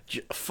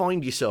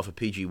 find yourself a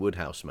PG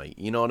Woodhouse, mate.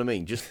 You know what I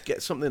mean? Just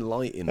get something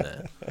light in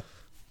there.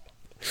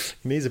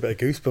 He needs a bit of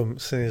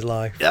goosebumps in his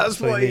life.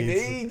 That's what he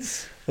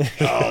needs.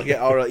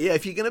 All right. Yeah,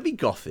 if you're going to be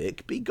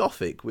gothic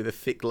with a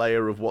thick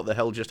layer of what the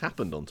hell just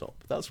happened on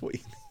top. That's what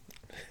you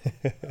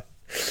need.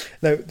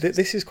 Now,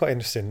 this is quite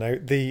interesting. Now,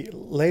 the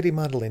Lady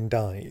Madeline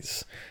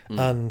dies,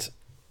 and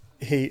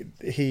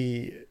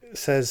he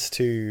says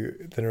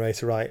to the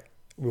narrator, right,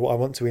 I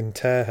want to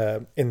inter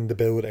her in the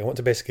building. I want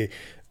to basically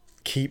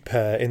keep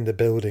her in the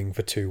building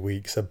for 2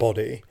 weeks, a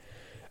body.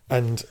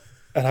 And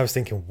I was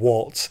thinking,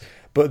 what?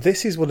 But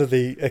this is one of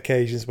the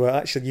occasions where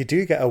actually you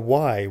do get a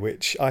why,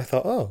 which I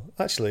thought, oh,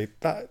 actually,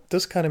 that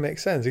does kind of make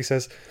sense. He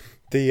says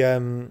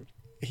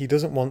he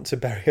doesn't want to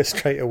bury her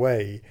straight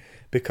away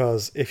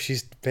because if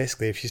she's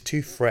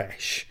too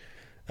fresh,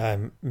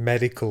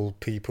 medical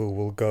people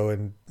will go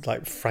and,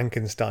 like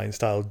Frankenstein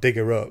style, dig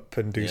her up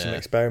and do some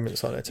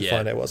experiments on her to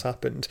find out what's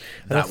happened.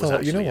 And that I thought,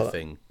 was actually a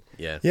thing.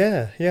 Yeah.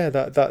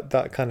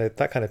 That kind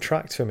of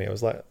tracked for me. I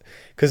was like,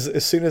 because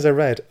as soon as I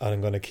read, I'm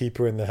going to keep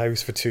her in the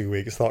house for 2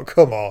 weeks, I thought,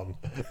 come on,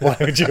 why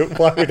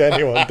would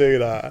anyone do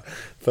that?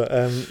 But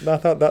I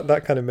thought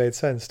that kind of made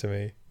sense to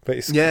me. But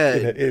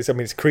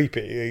it's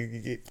creepy.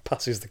 It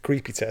passes the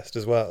creepy test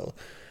as well.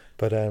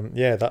 But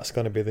that's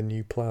going to be the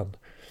new plan.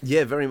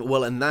 Yeah, very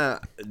well, and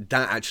that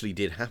actually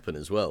did happen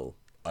as well.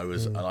 I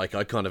was I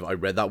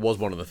read that was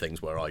one of the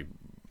things where I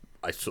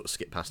sort of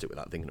skipped past it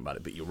without thinking about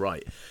it. But you're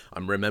right.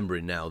 I'm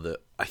remembering now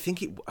that I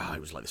think it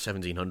was like the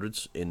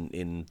 1700s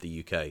in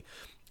the UK.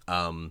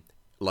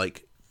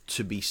 Like,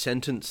 to be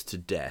sentenced to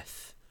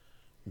death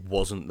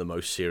wasn't the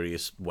most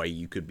serious way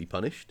you could be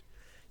punished.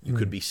 You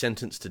could be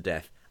sentenced to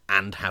death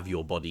and have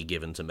your body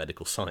given to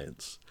medical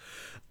science.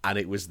 And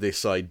it was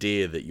this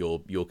idea that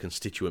your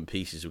constituent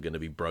pieces were going to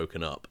be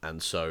broken up.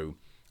 And so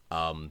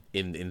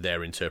in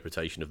their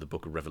interpretation of the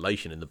Book of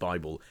Revelation in the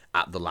Bible,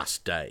 at the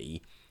last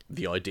day,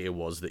 the idea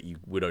was that you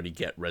would only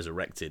get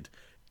resurrected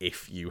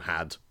if you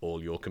had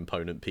all your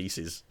component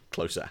pieces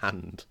close at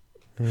hand.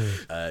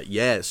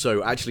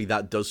 So actually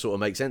that does sort of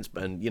make sense.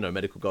 And,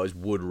 medical guys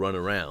would run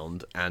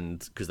around and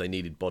because they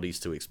needed bodies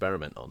to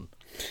experiment on.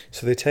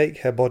 So they take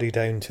her body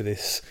down to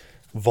this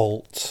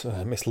vault.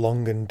 It's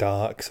long and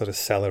dark, sort of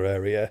cellar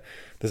area.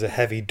 There's a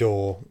heavy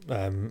door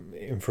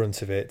in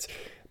front of it.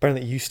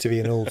 Apparently it used to be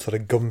an old sort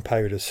of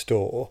gunpowder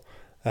store.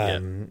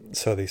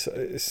 So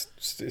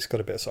it's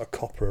got a bit of sort of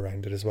copper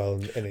around it as well,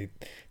 and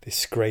they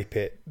scrape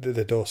it.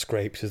 The door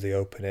scrapes as they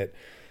open it.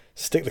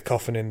 Stick the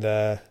coffin in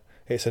there.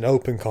 It's an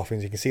open coffin,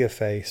 so you can see her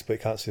face, but you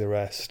can't see the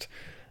rest.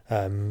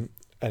 And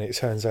it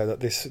turns out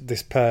that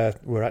this pair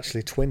were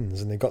actually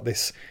twins, and they got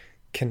this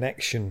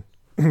connection,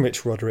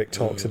 which Roderick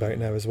talks about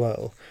now as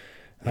well.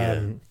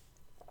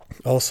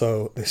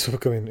 Also, this will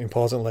come in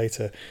important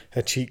later.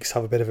 Her cheeks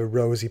have a bit of a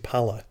rosy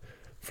pallor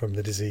from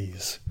the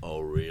disease. Oh,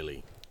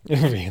 really?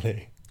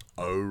 Really?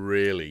 Oh,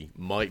 really?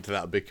 Might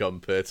that become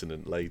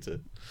pertinent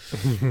later?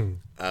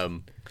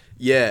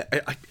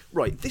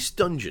 Right, this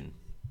dungeon,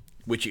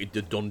 which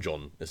the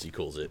donjon, as he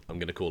calls it, I'm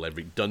going to call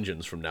every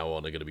dungeons from now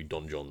on are going to be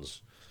donjons,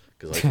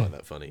 because I find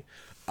that funny.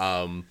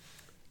 So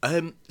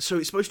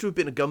it's supposed to have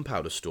been a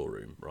gunpowder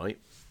storeroom, right?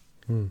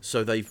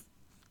 So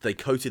they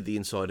coated the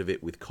inside of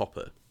it with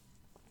copper,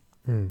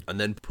 and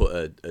then put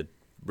a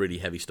really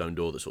heavy stone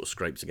door that sort of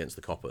scrapes against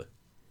the copper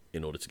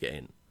in order to get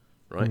in,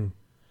 right?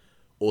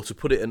 Or to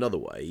put it another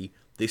way,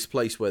 this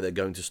place where they're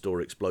going to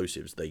store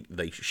explosives,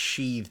 they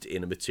sheathed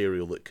in a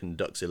material that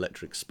conducts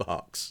electric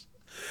sparks,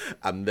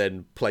 and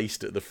then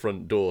placed at the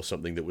front door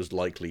something that was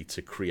likely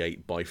to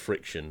create by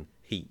friction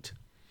heat.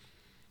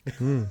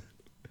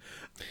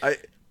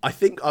 I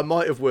think I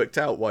might have worked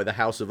out why the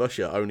House of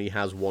Usher only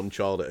has one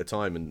child at a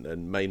time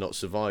and may not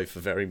survive for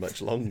very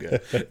much longer.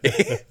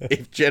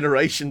 If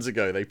generations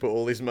ago they put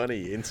all this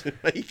money into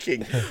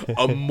making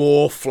a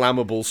more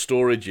flammable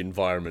storage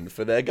environment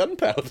for their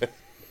gunpowder.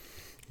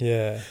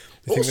 Yeah.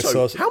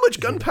 Also, how much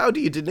gunpowder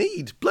do you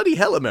need? Bloody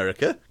hell,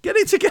 America. Get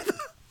it together.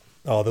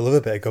 Oh, they love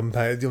a bit of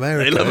gunpowder.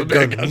 They love a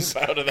bit of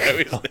gunpowder, though,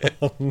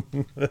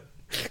 isn't it?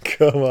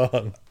 Come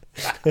on.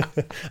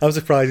 I'm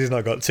surprised he's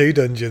not got two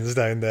dungeons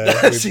down there.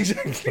 That's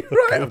exactly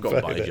right. I've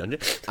got my dungeon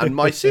and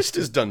my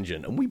sister's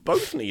dungeon, and we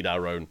both need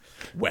our own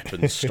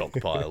weapons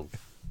stockpile.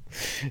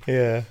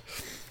 Yeah.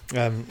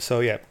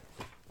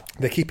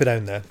 They keep it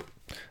down there.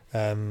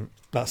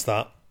 That's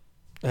that.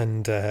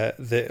 And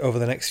over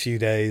the next few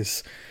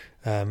days,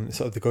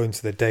 sort of they go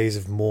into the days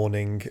of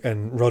mourning,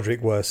 and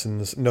Roderick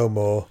worsens. No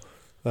more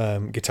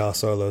guitar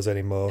solos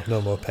anymore.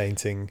 No more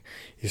painting.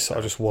 He sort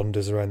of just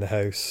wanders around the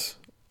house.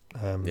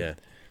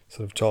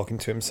 Sort of talking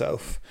to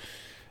himself,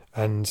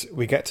 and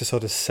we get to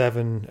sort of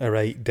 7 or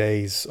 8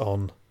 days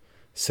on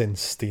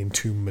since the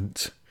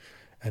entombment,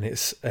 and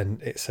it's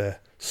a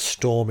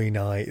stormy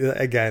night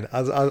again.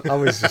 I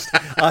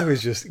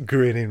was just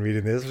grinning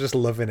reading this. I was just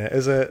loving it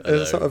as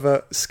a sort of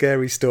a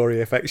scary story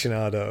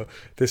aficionado.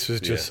 This was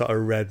just sort of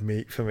red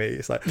meat for me.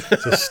 It's like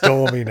it's a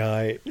stormy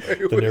night.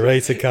 The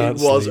narrator can't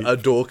sleep. It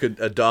was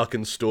a dark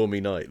and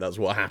stormy night. That's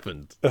what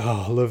happened.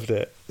 Oh, I loved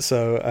it.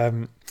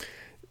 So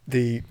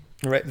the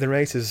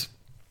narrator's,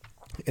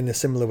 in a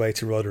similar way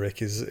to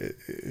Roderick, is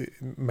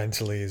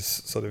mentally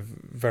sort of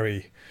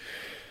very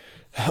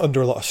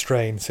under a lot of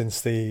strain since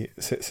the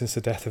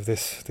death of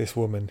this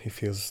woman. He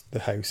feels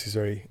the house is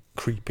very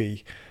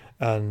creepy,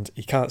 and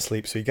he can't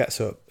sleep, so he gets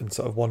up and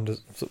sort of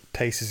wanders, sort of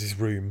paces his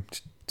room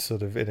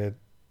sort of in a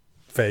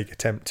vague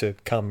attempt to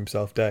calm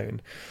himself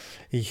down,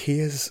 he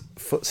hears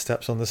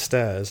footsteps on the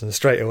stairs, and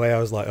straight away I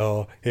was like,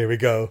 oh, here we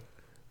go.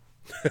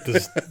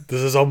 There's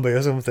a zombie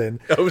or something.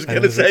 I was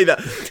going to say that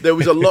there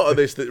was a lot of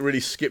this that really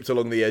skipped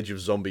along the edge of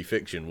zombie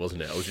fiction,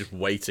 wasn't it? I was just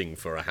waiting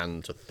for a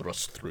hand to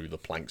thrust through the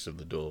planks of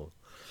the door.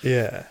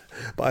 Yeah,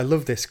 but I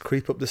love this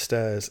creep up the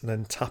stairs and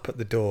then tap at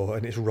the door,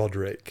 and it's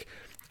Roderick.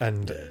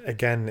 And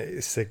again,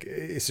 it's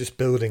just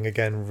building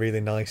again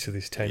really nice with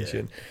this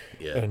tension.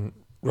 Yeah. And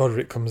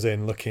Roderick comes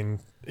in looking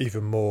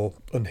even more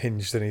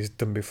unhinged than he's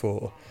done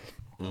before.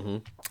 Mm-hmm.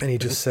 And he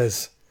just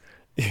says,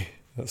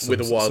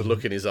 with a wild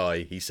look in his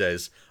eye, he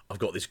says, I've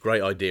got this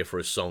great idea for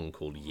a song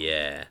called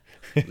Yeah.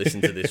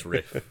 Listen to this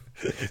riff.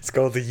 It's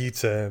called the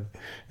U-turn.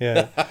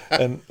 Yeah.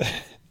 And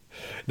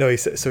no,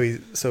 so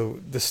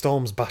the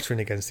storm's battering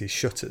against these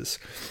shutters,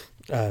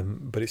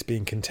 but it's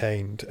being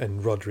contained.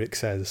 And Roderick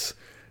says,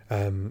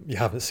 "You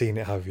haven't seen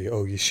it, have you?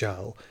 Oh, you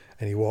shall."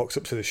 And he walks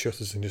up to the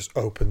shutters and just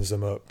opens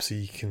them up, so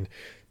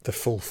the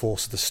full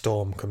force of the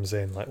storm comes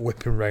in, like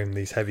whipping round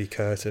these heavy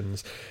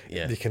curtains.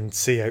 Yeah. You can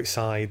see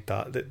outside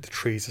that the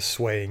trees are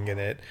swaying in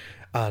it,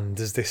 and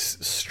there's this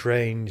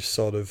strange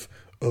sort of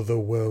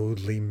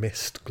otherworldly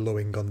mist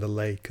glowing on the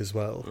lake as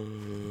well.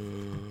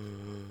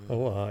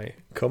 Oh, aye.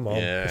 Come on.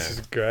 Yeah. This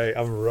is great.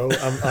 I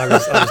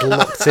was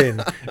locked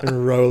in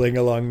and rolling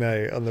along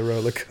now on the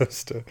roller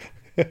coaster.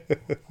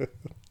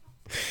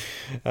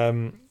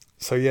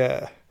 So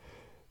yeah,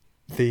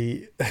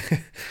 the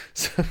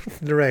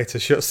narrator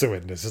shuts the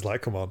windows. Is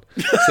like, come on,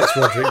 sits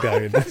Roderick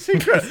down. That's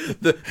incredible.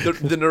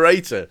 The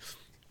narrator,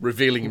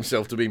 revealing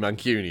himself to be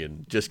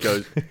Mancunian, just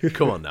goes,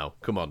 come on, no.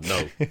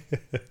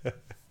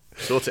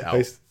 Sort it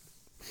out.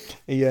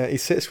 He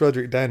sits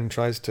Roderick down and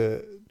tries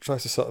to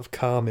sort of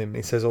calm him.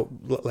 He says, "Oh,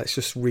 look, let's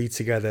just read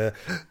together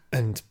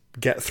and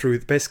get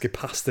through, basically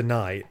past the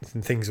night,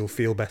 and things will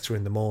feel better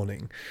in the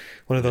morning."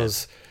 One of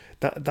those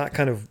that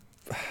kind of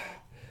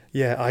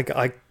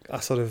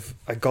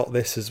I got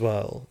this as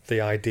well. The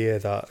idea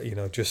that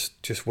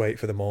just wait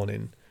for the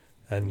morning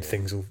and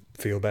things will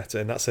feel better,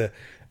 and that's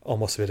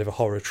almost a bit of a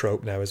horror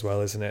trope now as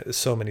well, isn't it? There's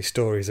so many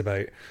stories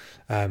about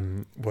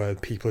where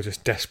people are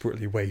just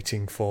desperately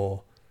waiting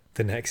for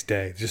the next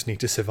day. They just need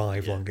to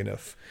survive long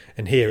enough.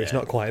 And here it's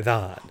not quite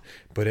that,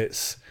 but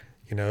it's,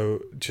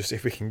 just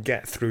if we can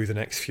get through the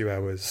next few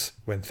hours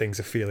when things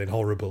are feeling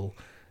horrible,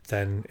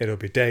 then it'll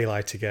be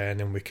daylight again,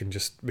 and we can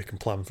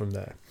plan from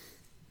there.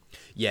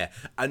 Yeah,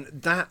 and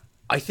that,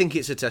 I think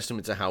it's a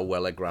testament to how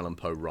well Edgar Allan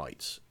Poe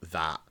writes,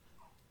 that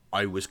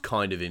I was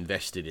kind of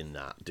invested in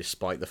that,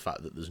 despite the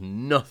fact that there's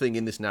nothing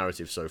in this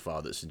narrative so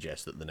far that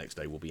suggests that the next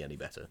day will be any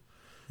better.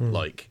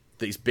 Like,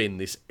 there's been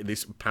this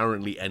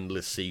apparently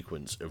endless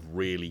sequence of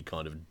really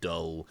kind of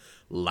dull,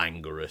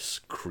 languorous,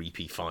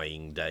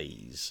 creepifying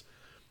days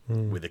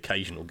with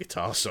occasional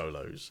guitar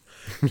solos.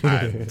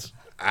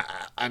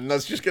 And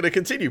that's just going to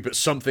continue, but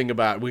something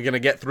about we're going to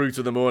get through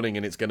to the morning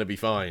and it's going to be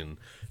fine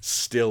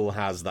still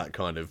has that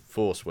kind of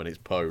force when it's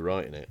Poe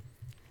writing it.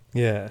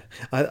 Yeah,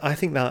 I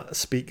think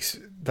that's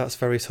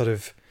very sort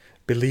of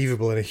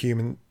believable in a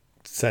human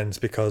sense,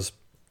 because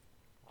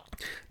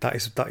that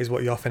is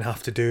what you often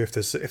have to do if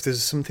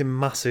there's something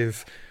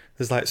massive,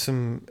 there's like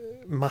some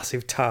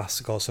massive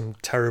task or some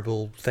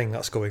terrible thing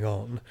that's going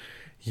on.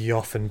 You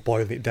often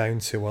boil it down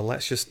to, well,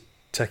 let's just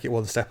take it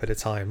one step at a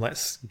time.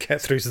 Let's get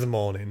through to the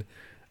morning,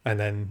 and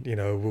then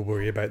we'll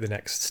worry about the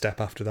next step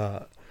after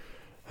that.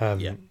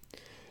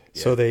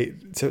 So they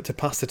to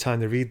pass the time,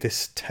 they read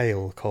this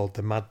tale called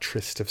The Mad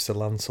Tryst of Sir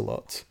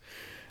Lancelot.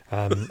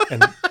 And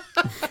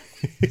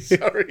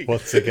Sorry.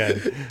 Once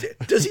again.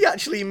 Does he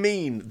actually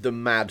mean the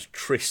mad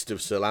tryst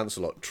of Sir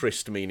Lancelot?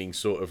 Tryst meaning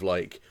sort of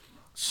like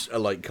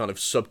kind of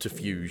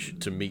subterfuge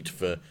to meet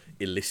for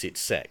illicit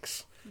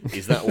sex.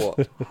 Is that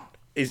what?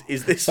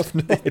 Is this? I've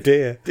no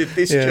idea. Did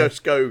this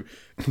just go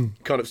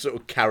kind of sort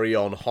of carry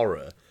on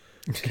horror?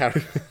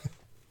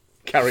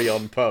 Carry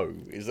on Poe?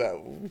 Is that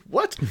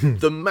what?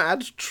 The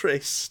mad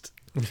tryst.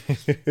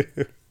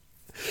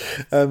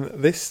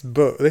 This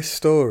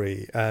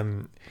story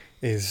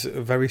is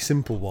a very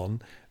simple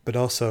one, but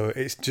also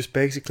it's just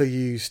basically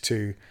used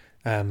to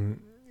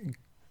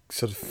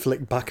sort of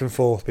flick back and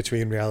forth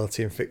between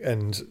reality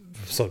and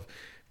sort of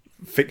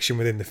fiction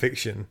within the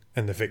fiction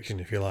and the fiction,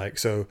 if you like.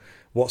 So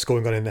what's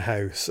going on in the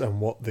house and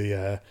what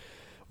the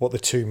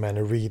two men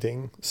are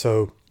reading.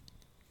 So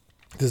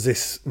there's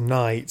this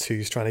knight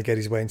who's trying to get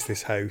his way into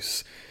this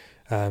house.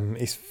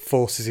 He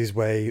forces his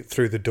way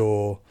through the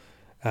door.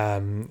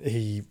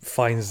 He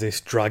finds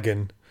this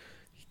dragon,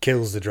 he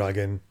kills the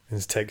dragon,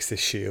 and takes this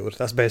shield.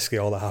 That's basically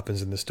all that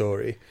happens in the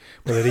story.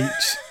 But at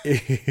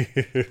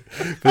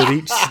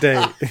each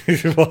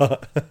stage,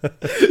 what?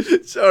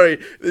 Sorry,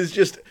 there's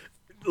just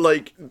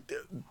like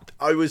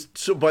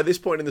by this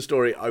point in the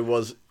story, I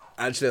was.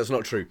 Actually, that's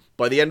not true.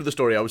 By the end of the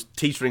story, I was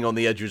teetering on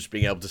the edge of just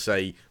being able to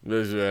say,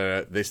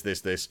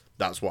 this,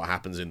 that's what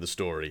happens in the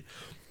story.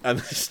 And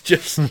there's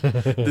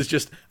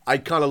just, I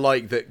kind of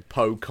like that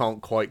Poe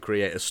can't quite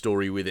create a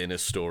story within a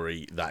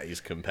story that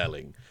is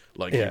compelling.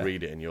 Like, you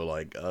read it and you're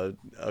like,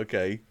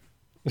 okay.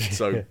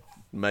 So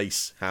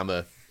mace,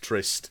 hammer,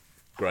 tryst.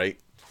 Great.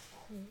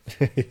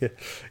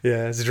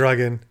 Yeah, it's a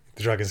dragon.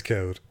 The dragon's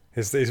killed.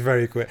 It's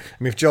very quick.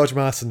 I mean, if George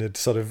Martin had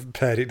sort of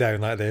pared it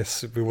down like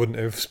this, we wouldn't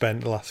have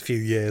spent the last few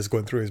years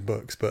going through his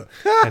books. But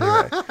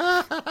anyway.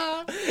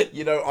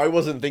 I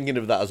wasn't thinking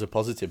of that as a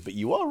positive, but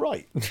you are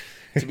right.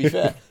 To be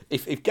fair,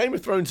 if Game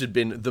of Thrones had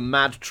been the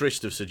mad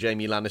tryst of Sir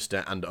Jaime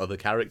Lannister and other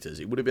characters,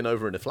 it would have been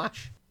over in a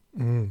flash.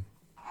 Now,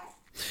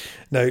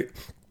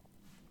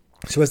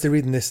 so as they're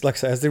reading this, like I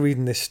said, as they're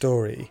reading this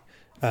story,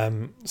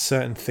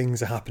 certain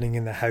things are happening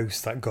in the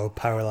house that go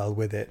parallel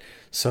with it.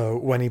 So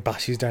when he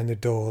bashes down the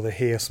door, they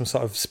hear some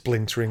sort of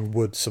splintering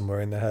wood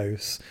somewhere in the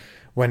house.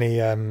 When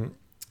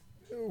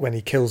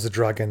he kills the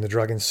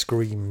dragon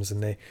screams,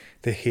 and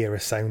they hear a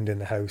sound in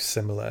the house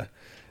similar.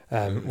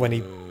 When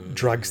he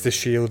drags the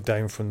shield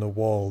down from the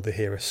wall, they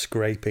hear a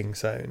scraping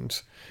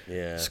sound.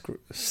 Yeah.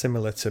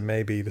 Similar to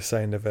maybe the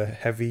sound of a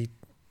heavy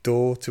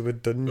door to a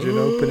dungeon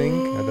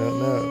opening. I don't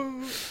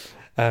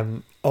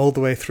know. All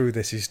the way through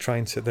this,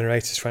 the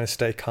narrator's trying to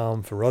stay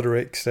calm for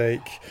Roderick's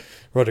sake.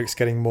 Roderick's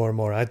getting more and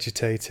more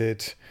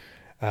agitated,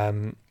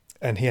 and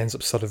he ends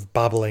up sort of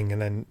babbling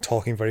and then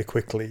talking very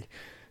quickly,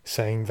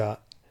 saying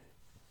that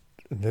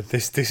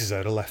this is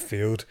out of left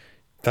field,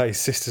 that his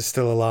sister's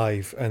still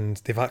alive and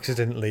they've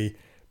accidentally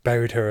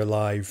buried her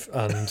alive,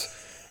 and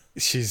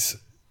she's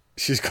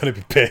going to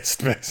be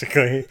pissed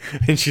basically,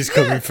 and she's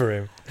coming for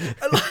him.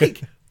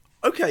 Like,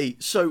 okay,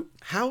 so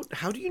how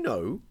do you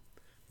know,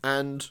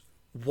 and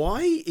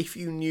why, if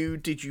you knew,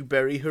 did you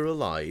bury her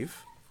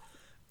alive?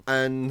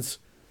 And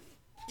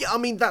yeah, I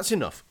mean, that's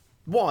enough.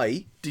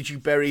 Why did you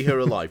bury her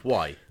alive?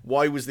 Why?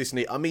 Why was this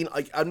neat? I mean,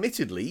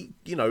 admittedly,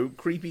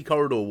 creepy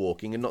corridor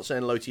walking and not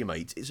saying hello to your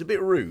mates, it's a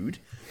bit rude,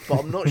 but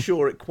I'm not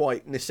sure it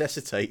quite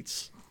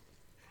necessitates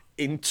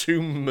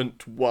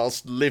entombment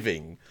whilst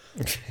living.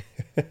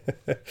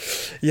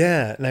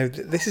 Yeah, now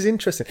this is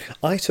interesting.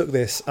 I took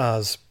this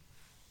as,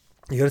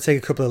 you got to take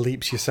a couple of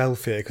leaps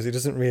yourself here, because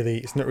it's not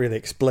really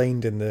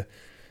explained in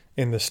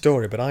the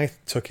story, but I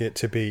took it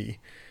to be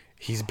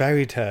he's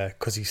buried her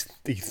because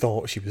he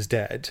thought she was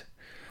dead.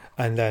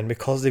 And then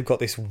because they've got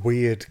this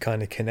weird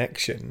kind of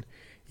connection,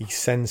 he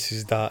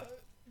senses that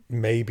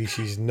maybe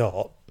she's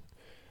not,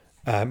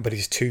 but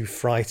he's too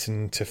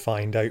frightened to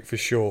find out for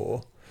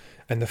sure.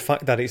 And the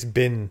fact that it's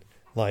been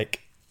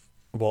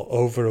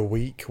over a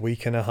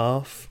week and a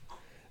half,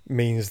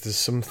 means there's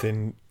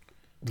something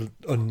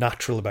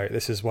unnatural about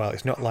this as well.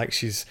 It's not like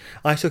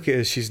I took it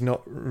as she's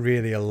not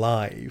really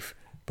alive,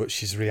 but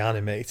she's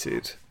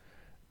reanimated.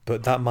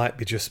 But that might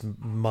be just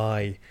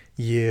my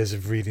years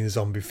of reading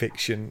zombie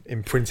fiction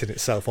imprinting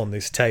itself on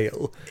this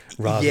tale,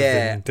 rather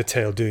than the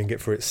tale doing it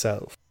for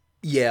itself.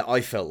 Yeah,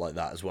 I felt like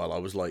that as well. I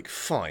was like,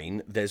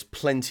 fine, there's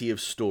plenty of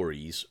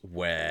stories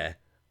where,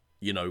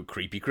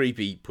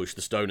 creepy, push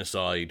the stone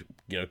aside,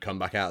 come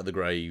back out of the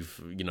grave,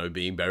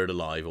 being buried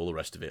alive, all the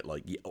rest of it.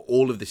 Like,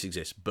 all of this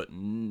exists, but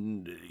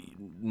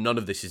none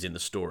of this is in the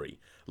story.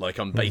 Like,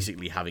 I'm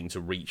basically having to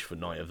reach for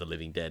Night of the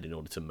Living Dead in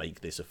order to make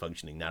this a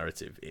functioning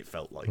narrative, it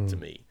felt like to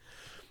me.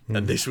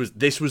 And this was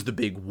the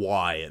big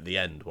why at the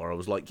end, where I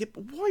was like, yeah,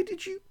 but why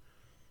did you...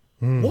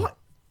 What?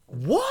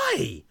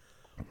 Why?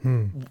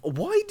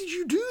 Why did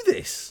you do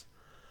this?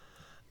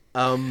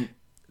 And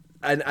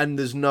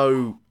there's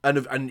no...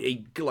 And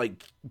it,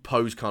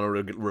 Poe's kind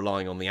of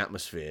relying on the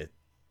atmosphere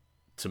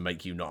to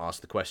make you not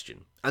ask the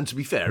question. And to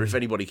be fair, if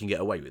anybody can get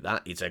away with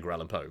that, it's Edgar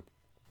Allan Poe.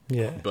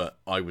 Yeah. But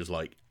I was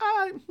like,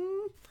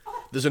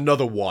 there's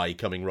another why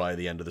coming right at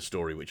the end of the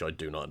story, which I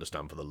do not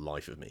understand for the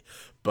life of me.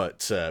 But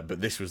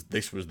this was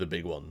the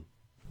big one.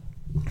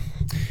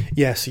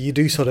 Yeah, so you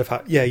do sort of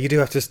you do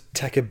have to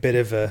take a bit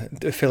of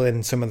fill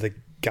in some of the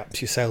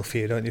gaps yourself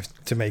here, don't you,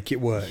 to make it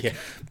work? Yeah.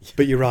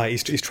 But you're right.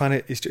 He's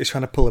trying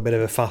to pull a bit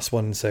of a fast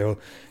one and say, "Oh,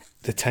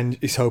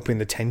 he's hoping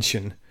the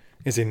tension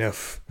is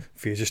enough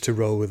for you just to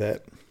roll with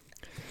it."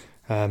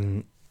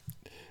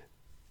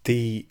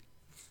 The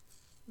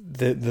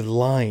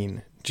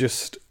line,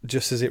 just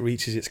as it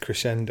reaches its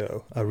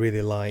crescendo, I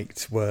really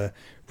liked, where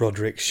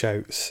Roderick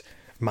shouts,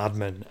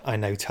 "Madman, I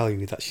now tell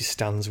you that she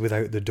stands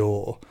without the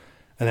door."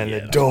 And then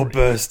the door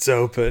bursts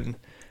open,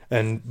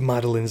 and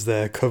Madeline's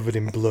there covered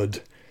in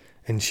blood,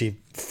 and she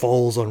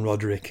falls on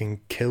Roderick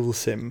and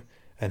kills him,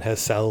 and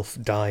herself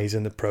dies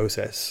in the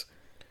process.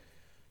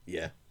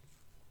 Yeah.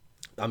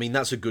 I mean,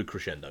 that's a good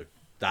crescendo.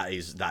 That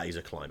is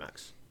a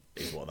climax,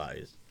 is what that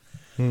is.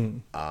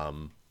 And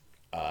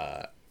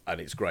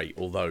it's great,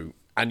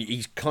 and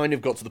he's kind of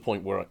got to the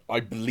point where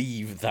I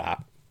believe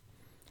that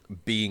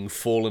being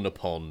fallen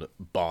upon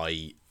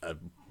by a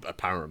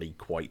apparently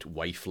quite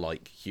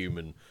waif-like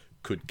human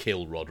could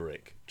kill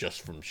Roderick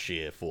just from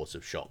sheer force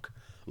of shock.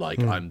 Like,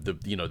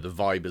 the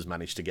vibe has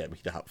managed to get me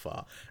that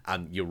far.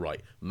 And you're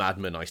right,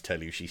 Madman, I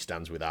tell you, she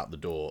stands without the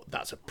door.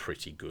 That's a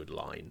pretty good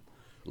line.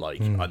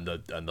 Like, and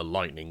the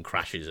lightning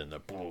crashes and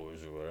the...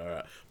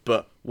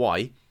 But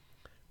why?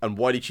 And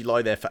why did she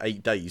lie there for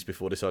 8 days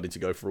before deciding to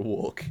go for a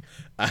walk?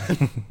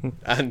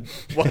 And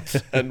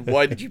what? And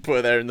why did you put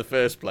her there in the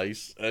first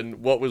place?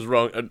 And what was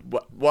wrong? And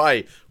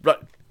why?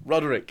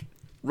 Roderick,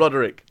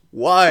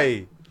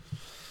 why?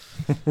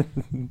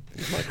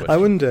 Is my question. I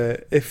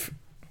wonder if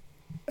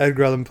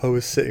Edgar Allan Poe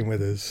was sitting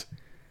with us,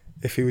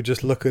 if he would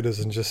just look at us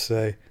and just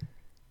say,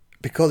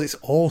 "Because it's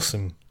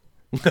awesome."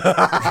 Because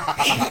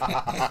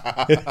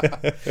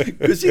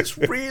it's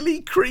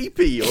really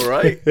creepy, all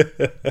right?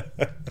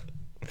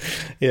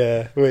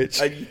 Yeah,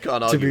 which, And you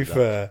can't to argue be with that.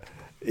 fair,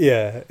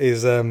 yeah,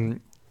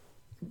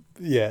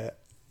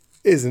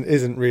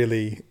 isn't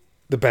really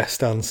the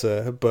best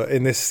answer. But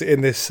in this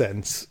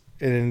sense,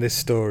 and in this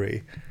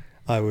story,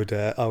 I would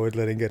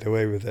let him get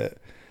away with it.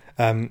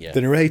 Yeah.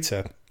 The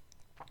narrator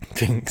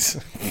thinks,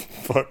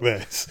 "Fuck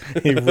this!"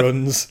 He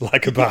runs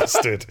like a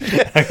bastard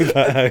out of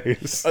that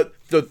house.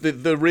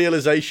 The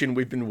realization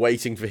we've been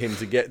waiting for him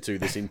to get to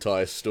this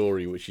entire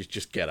story, which is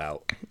just get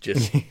out.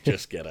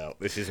 Just get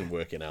out. This isn't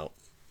working out.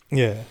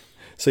 Yeah.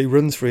 So he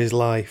runs for his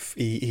life.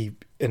 He's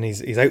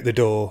out the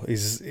door.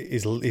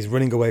 He's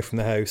running away from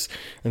the house,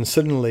 and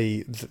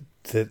suddenly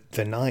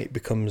the night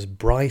becomes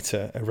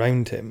brighter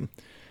around him,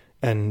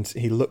 and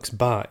he looks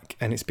back,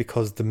 and it's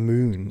because the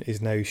moon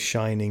is now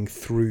shining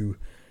through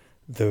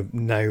the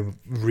now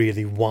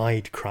really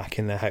wide crack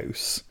in the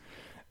house,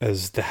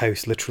 as the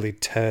house literally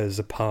tears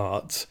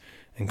apart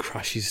and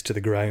crashes to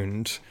the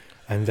ground,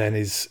 and then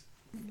is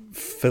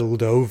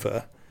filled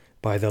over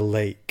by the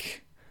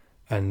lake.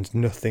 And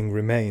nothing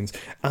remains.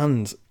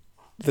 And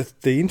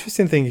the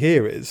interesting thing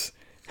here is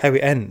how it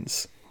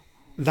ends.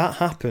 That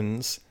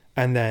happens,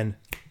 and then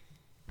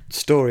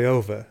story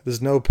over.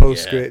 There's no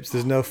postscript.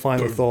 There's no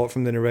final thought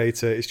from the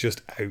narrator. It's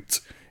just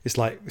out. It's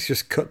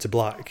just cut to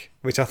black,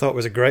 which I thought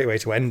was a great way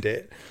to end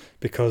it,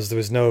 because there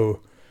was no.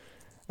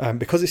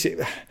 Because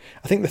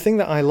I think the thing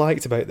that I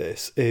liked about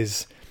this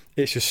is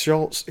it's a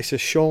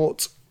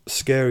short,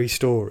 scary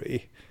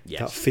story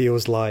that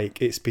feels like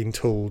it's been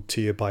told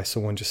to you by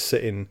someone just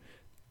sitting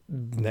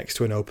next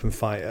to an open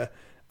fire,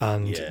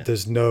 and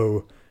there's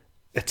no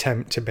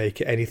attempt to make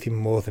it anything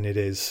more than it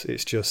is.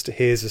 It's just,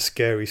 here's a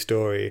scary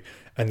story,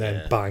 and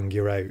then bang,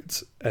 you're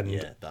out.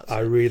 And I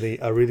really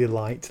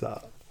liked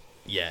that.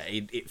 Yeah,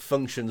 it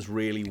functions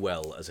really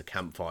well as a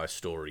campfire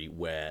story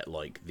where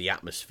like the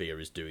atmosphere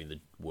is doing the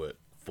work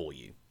for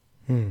you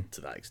to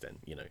that extent,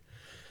 you know.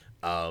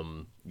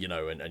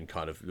 And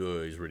kind of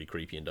is really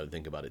creepy and don't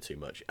think about it too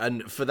much.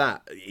 And for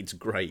that, it's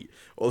great.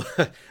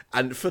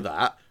 And for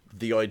that,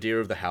 the idea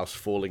of the house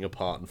falling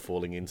apart and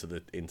falling into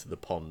the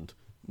pond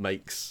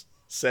makes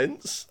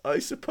sense, I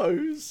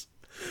suppose.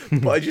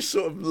 But I just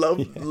sort of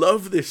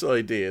love this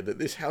idea that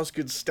this house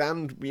could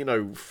stand,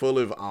 full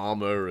of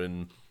armor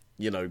and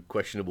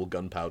questionable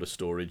gunpowder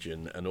storage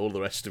and all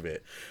the rest of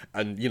it,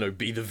 and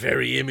be the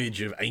very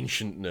image of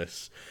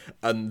ancientness.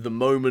 And the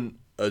moment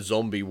a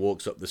zombie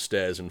walks up the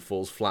stairs and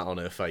falls flat on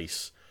her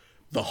face,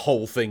 the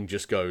whole thing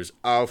just goes,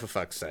 "Oh, for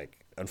fuck's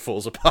sake," and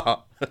falls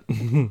apart.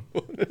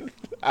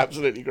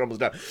 Absolutely crumbles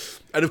down.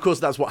 And of course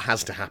that's what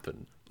has to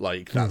happen.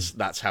 Like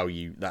that's how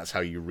you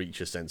reach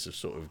a sense of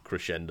sort of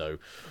crescendo,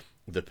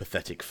 the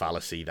pathetic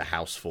fallacy, the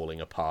house falling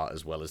apart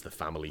as well as the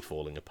family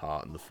falling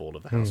apart, and the fall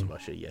of the House of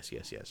Usher. Yes,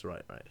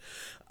 right.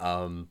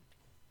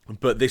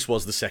 But this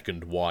was the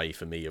second why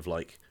for me of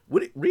like,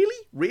 would it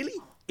really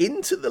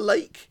into the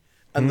lake?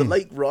 And the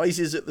lake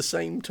rises at the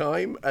same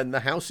time, and the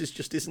house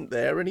just isn't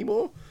there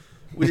anymore.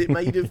 Was it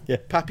made of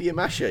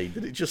papier-mâché?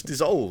 Did it just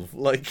dissolve?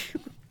 Like,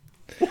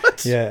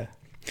 what? Yeah.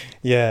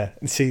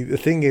 See, the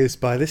thing is,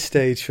 by this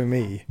stage for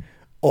me,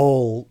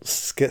 all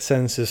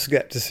sense of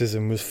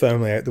skepticism was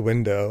firmly out the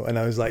window, and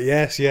I was like,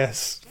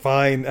 yes,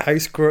 fine,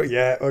 house crow,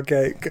 yeah,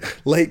 okay,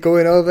 lake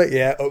going over,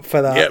 yeah, up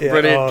for that. Yeah,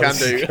 brilliant, can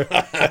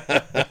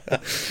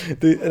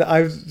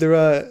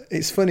do.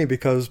 It's funny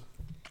because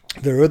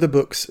there are other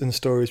books and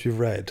stories we've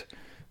read.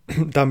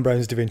 Dan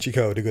Brown's Da Vinci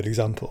Code, a good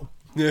example,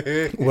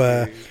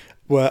 where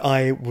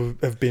I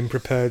have been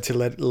prepared to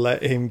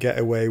let him get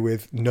away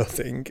with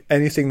nothing,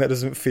 anything that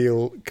doesn't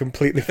feel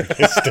completely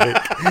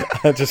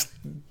realistic. I just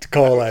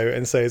call out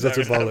and say it's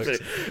utter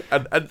bollocks.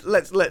 And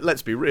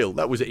let's be real,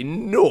 that was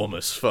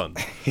enormous fun.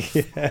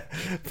 Yeah,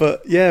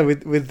 but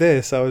with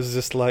this, I was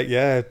just like,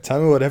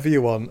 tell me whatever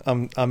you want.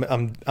 I'm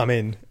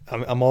in.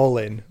 I'm all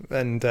in,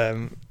 and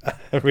I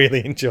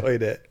really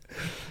enjoyed it.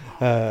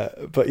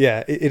 But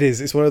yeah, it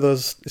is. It's one of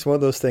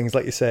those things,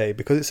 like you say,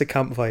 because it's a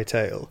campfire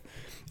tale.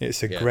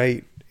 It's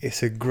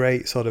a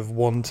great sort of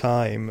one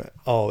time.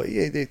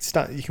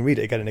 You can read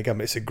it again and again,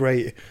 but it's a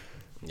great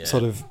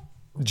sort of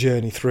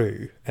journey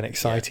through an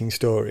exciting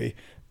story.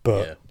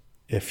 But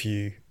if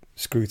you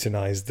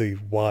scrutinise the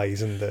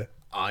whys and the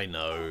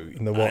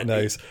what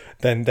knows,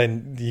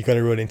 then you're going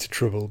to run into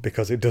trouble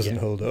because it doesn't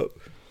hold up.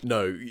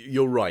 No,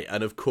 you're right.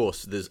 And of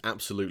course, there's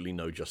absolutely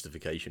no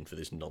justification for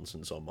this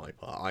nonsense on my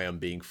part. I am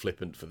being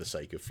flippant for the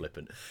sake of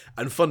flippant.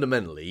 And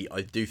fundamentally,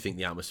 I do think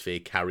the atmosphere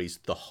carries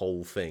the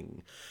whole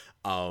thing.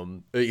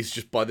 It's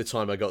just by the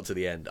time I got to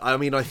the end. I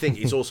mean, I think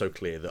it's also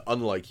clear that,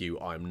 unlike you,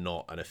 I'm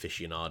not an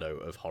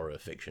aficionado of horror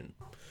fiction.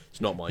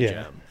 It's not my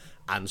jam.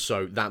 And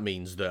so that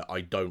means that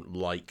I don't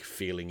like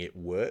feeling it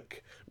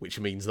work which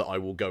means that I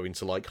will go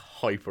into like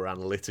hyper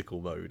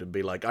analytical mode and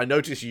be like, I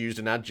notice you used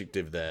an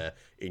adjective there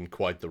in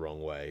quite the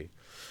wrong way.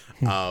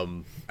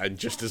 And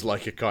just as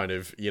like a kind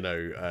of,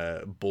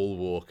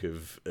 bulwark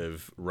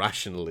of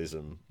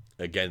rationalism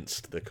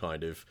against the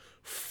kind of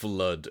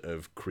flood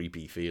of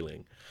creepy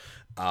feeling.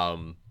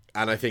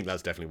 And I think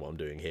that's definitely what I'm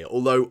doing here.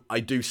 Although I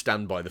do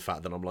stand by the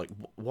fact that I'm like,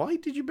 why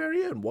did you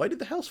bury her? And why did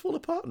the house fall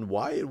apart? And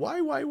why?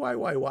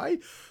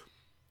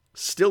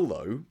 Still,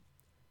 though,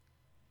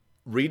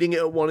 reading it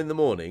at 1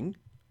 a.m,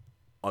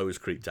 I was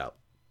creeped out.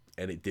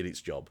 And it did its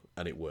job.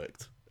 And it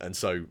worked. And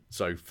so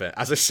fair.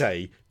 As I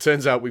say,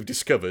 turns out we've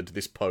discovered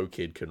this Poe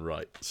kid can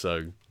write.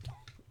 So...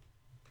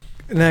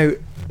 Now,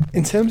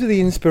 in terms of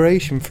the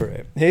inspiration for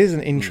it, here's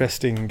an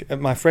interesting...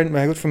 My good friend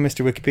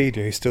Mr.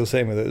 Wikipedia, who's still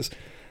sitting with us,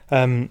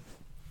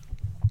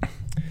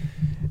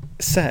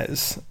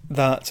 says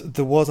that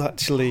there was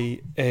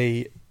actually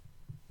a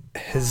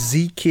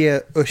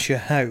Hezekiah Usher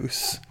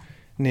house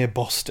near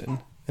Boston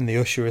in the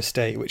Usher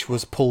estate, which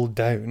was pulled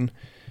down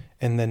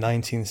in the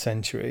 19th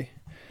century.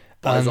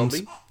 By a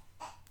zombie?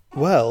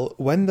 Well,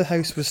 when the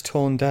house was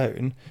torn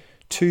down,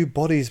 2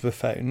 bodies were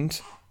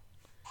found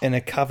in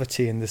a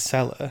cavity in the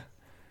cellar.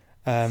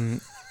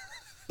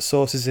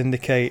 Sources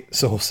indicate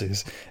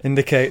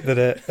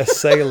that a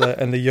sailor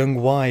and the young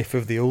wife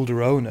of the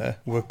older owner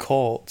were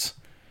caught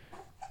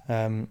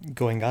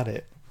going at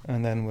it,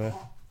 and then were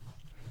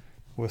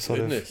sort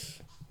of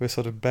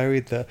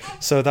buried there.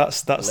 So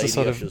that's the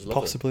sort of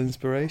possible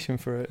inspiration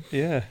for it.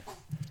 Yeah.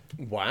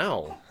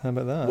 Wow. How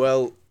about that?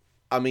 Well,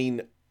 I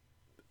mean,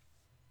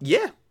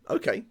 yeah,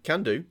 okay,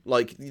 can do.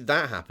 Like,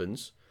 that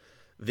happens.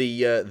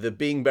 The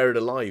being buried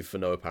alive for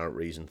no apparent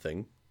reason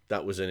thing,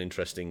 that was an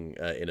interesting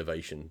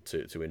innovation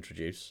to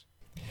introduce.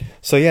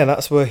 So yeah,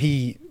 that's where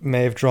he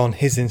may have drawn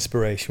his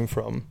inspiration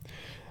from.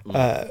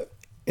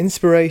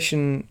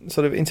 Inspiration,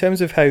 sort of, in terms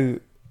of how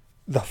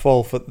the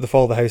fall of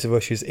the House of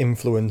Usher has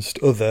influenced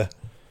other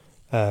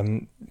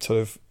other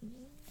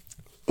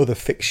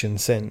fiction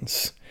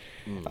since.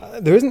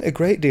 There isn't a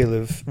great deal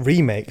of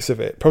remakes of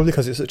it, probably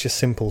because it's such a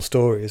simple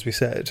story, as we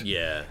said.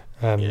 Yeah.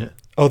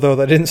 Although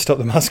that didn't stop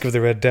the Mask of the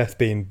Red Death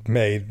being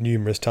made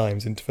numerous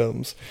times into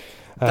films.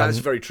 That's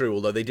very true,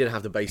 although they did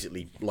have to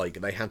basically,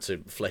 like, they had to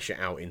flesh it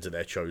out into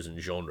their chosen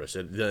genre.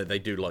 So they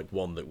do, like,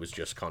 one that was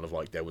just kind of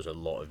like there was a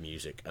lot of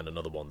music, and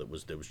another one that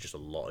there was just a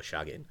lot of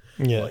shagging.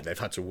 Yeah. Like, they've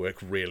had to work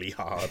really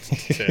hard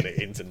to turn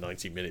it into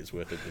 90 minutes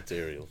worth of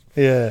material.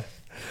 Yeah.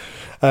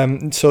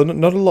 So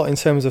not a lot in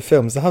terms of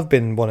films. There have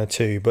been 1 or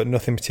 2, but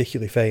nothing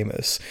particularly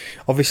famous.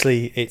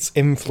 Obviously, its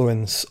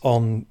influence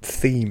on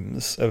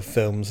themes of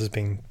films has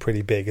been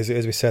pretty big. As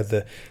we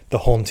said, the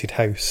haunted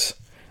house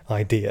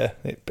idea,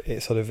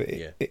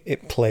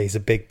 it plays a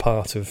big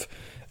part of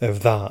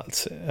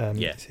that.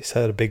 It's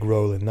had a big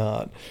role in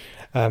that.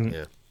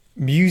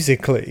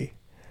 Musically,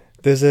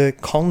 there's a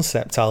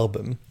concept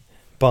album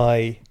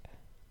by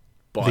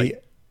the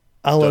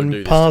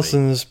Alan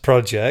Parsons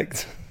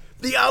Project.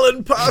 The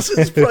Alan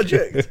Parsons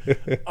Project!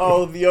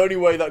 Oh, the only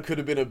way that could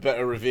have been a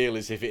better reveal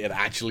is if it had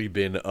actually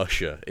been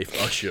Usher. If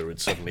Usher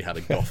had suddenly had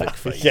a gothic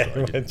face that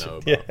I didn't know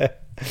about.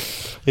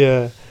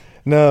 Yeah.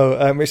 No,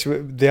 it's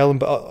the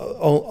Alan.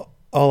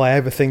 All I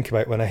ever think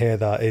about when I hear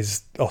that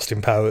is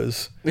Austin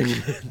Powers.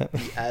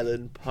 The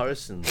Alan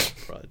Parsons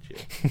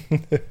Project.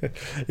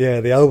 Yeah,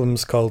 the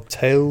album's called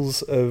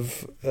Tales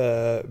of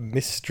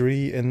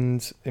Mystery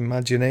and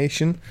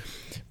Imagination,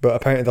 but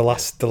apparently the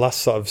last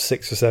sort of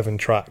 6 or 7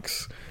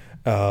 tracks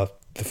are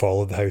the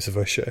fall of the House of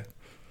Usher.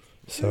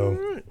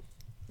 So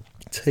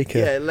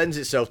it lends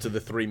itself to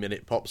the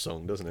 3-minute pop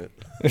song, doesn't it?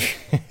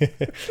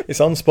 It's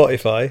on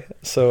Spotify,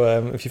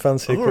 so if you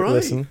fancy a quick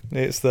listen,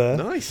 it's there.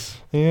 Nice.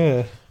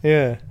 Yeah.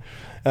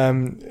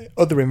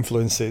 Other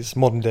influences,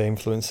 modern day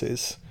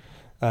influences,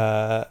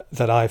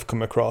 that I've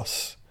come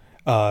across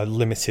are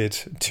limited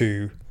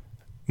to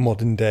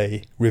modern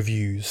day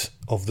reviews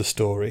of the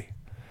story.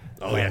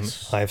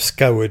 Yes. I have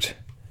scoured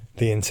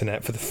the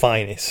internet for the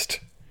finest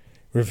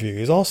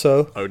reviews.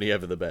 Also, only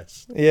ever the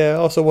best. Yeah,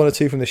 also 1 or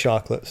 2 from the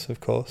Sharklets,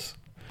 of course.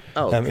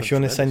 If you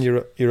want to send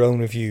your own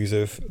reviews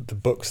of the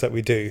books that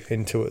we do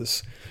into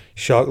us,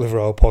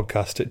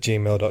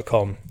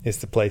 sharkliveroilpodcast@gmail.com is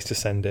the place to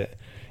send it.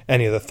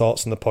 Any other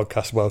thoughts on the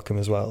podcast, welcome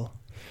as well.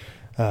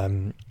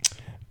 But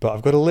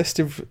I've got a list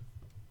of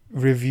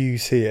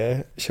reviews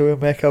here. Shall we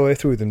make our way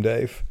through them,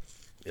 Dave?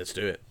 Let's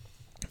do it.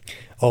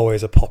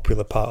 Always a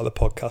popular part of the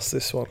podcast,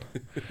 this one.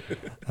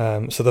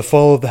 So the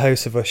fall of the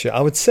House of Usher.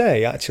 I would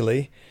say,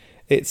 actually,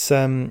 it's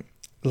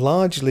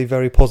largely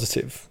very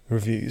positive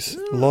reviews.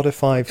 A lot of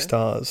 5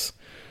 stars.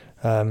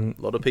 A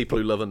lot of people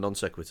who love a non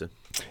sequitur.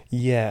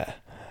 Yeah.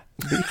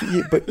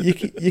 But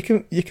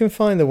you can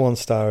find the 1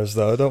 stars,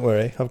 though. Don't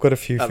worry, I've got a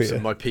few for you.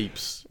 My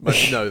peeps.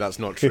 No, that's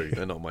not true.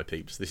 They're not my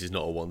peeps. This is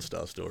not a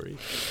 1-star story.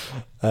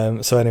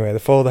 So anyway, the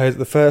fall of the House.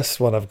 The first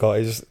one I've got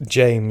is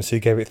James, who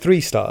gave it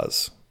 3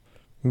 stars.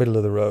 Middle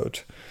of the road.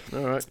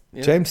 All right.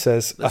 Yeah. James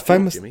says,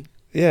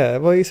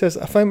 he says,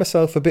 I found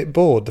myself a bit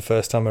bored the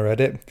first time I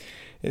read it.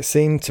 It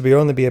seemed to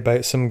only be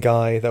about some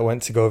guy that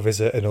went to go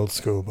visit an old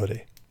school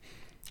buddy.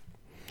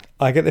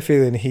 I get the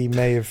feeling he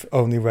may have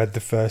only read the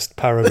first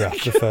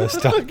paragraph the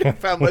first time. I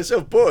found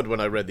myself bored when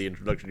I read the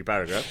introductory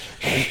paragraph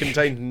and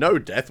contained no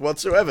death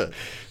whatsoever.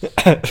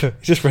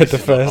 Just read This the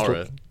is not first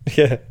horror.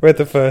 Yeah, read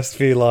the first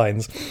few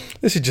lines.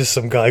 This is just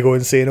some guy going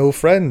to see an old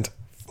friend.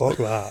 Fuck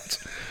that.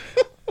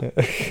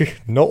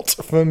 Not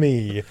for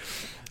me.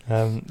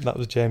 That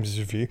was James's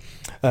review.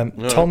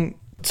 Tom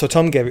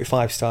gave it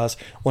 5 stars.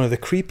 One of the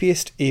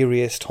creepiest,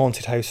 eeriest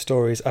haunted house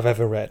stories I've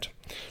ever read.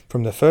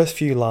 From the first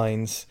few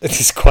lines, a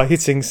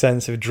disquieting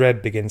sense of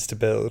dread begins to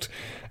build,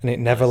 and it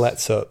never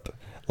lets up.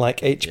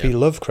 Like H.P.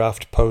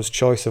 Lovecraft, Poe's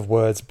choice of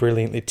words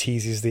brilliantly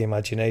teases the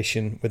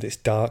imagination with its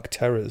dark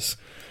terrors.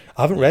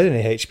 I haven't read any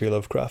H.P.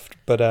 Lovecraft,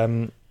 but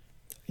strong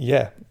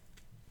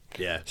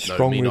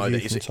me review neither.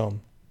 from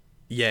Tom.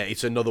 Yeah,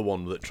 it's another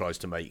one that tries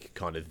to make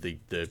kind of the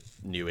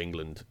New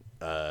England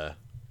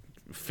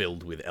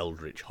filled with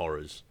eldritch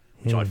horrors.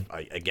 Which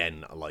I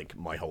again, like,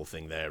 my whole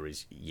thing there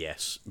is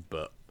yes,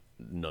 but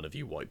none of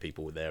you white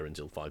people were there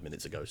until 5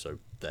 minutes ago, so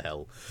the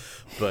hell.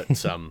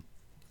 But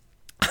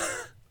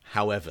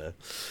however,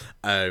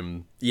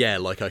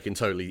 like, I can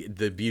totally,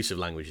 the abuse of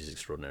language is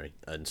extraordinary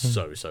and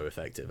so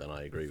effective, and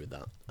I agree with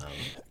that.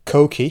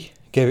 Koki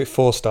gave it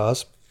 4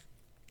 stars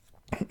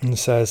and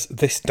says,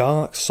 this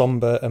dark,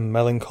 sombre and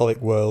melancholic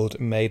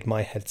world made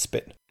my head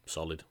spin.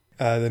 Solid.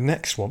 The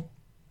next one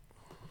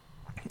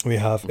we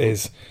have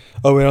is,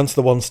 we're on to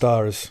the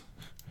 1-starers.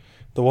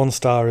 The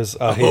 1-starers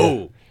are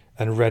here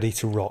and ready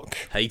to rock.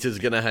 Haters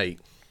gonna hate.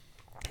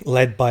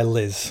 Led by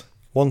Liz.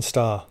 1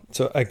 star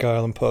to Edgar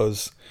Allan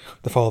Poe's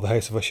The Fall of the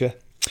House of Usher.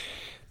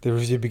 The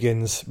review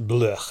begins,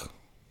 blech.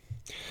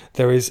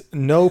 There is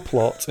no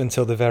plot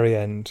until the very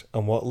end,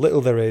 and what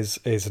little there is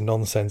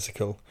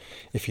nonsensical.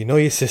 If you know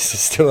your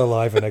sister's still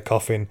alive in a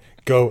coffin,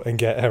 go and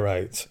get her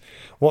out.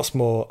 What's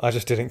more, I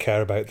just didn't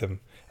care about them.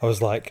 I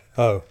was like,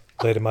 oh,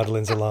 Lady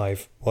Madeline's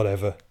alive,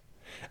 whatever.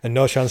 And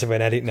no chance of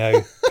an edit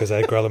now, because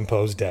Edgar Allan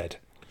Poe's dead.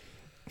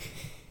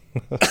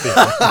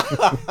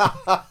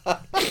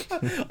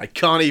 I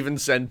can't even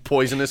send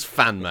poisonous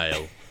fan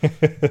mail.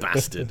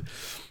 Bastard.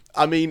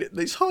 I mean,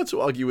 it's hard to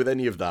argue with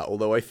any of that,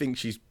 although I think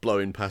she's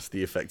blowing past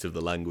the effect of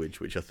the language,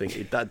 which I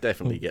think that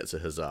definitely gets a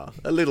huzzah.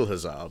 A little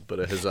huzzah, but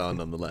a huzzah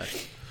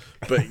nonetheless.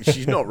 But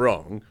she's not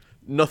wrong.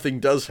 Nothing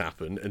does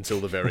happen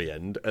until the very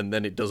end, and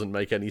then it doesn't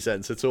make any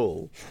sense at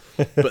all.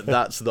 But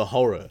that's the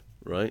horror,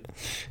 right?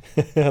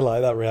 I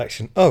like that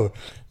reaction. Oh,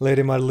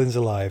 Lady Madeline's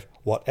alive.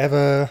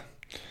 Whatever.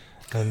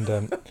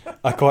 And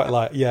I quite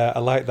like, I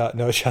like that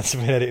no chance of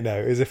an edit now.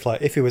 As if,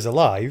 like, if he was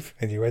alive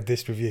and you read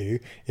this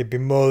review, he'd be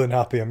more than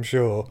happy, I'm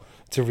sure,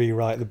 to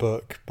rewrite the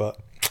book. But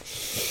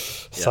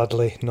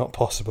sadly, not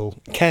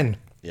possible. Ken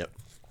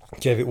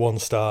gave it 1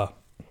 star.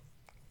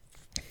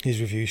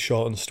 His review's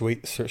short and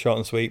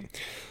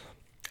sweet.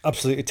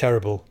 Absolutely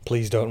terrible.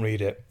 Please don't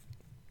read it.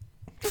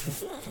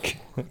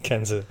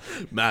 Ken's a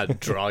mad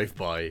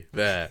drive-by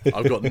there.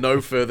 I've got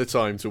no further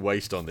time to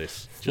waste on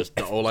this. Just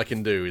all I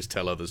can do is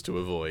tell others to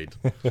avoid.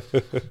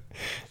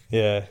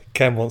 Yeah,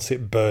 Ken wants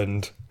it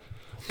burned.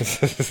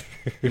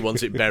 He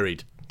wants it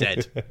buried,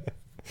 dead.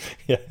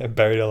 Yeah,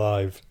 buried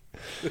alive.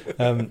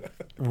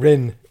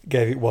 Rin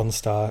gave it 1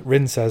 star.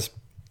 Rin says,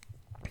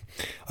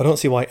 I don't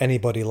see why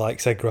anybody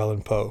likes Edgar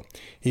Allan Poe.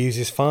 He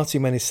uses far too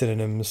many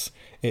synonyms.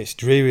 It's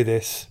dreary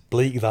this,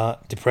 bleak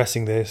that,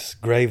 depressing this,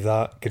 grave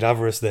that,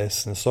 cadaverous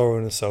this, and so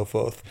on and so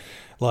forth.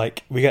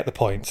 Like, we get the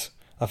point.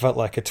 I felt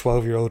like a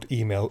 12-year-old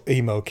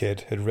emo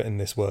kid had written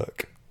this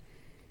work.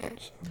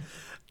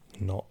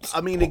 So, I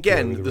mean,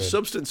 again, the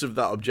substance of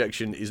that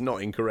objection is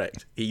not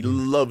incorrect. He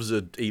loves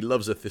a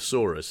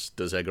thesaurus,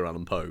 does Edgar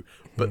Allan Poe,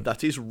 but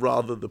that is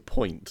rather the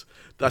point.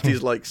 That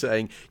is like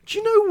saying, do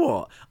you know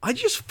what? I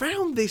just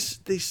found this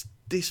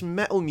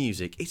metal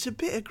music. It's a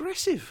bit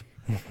aggressive.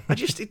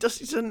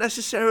 It's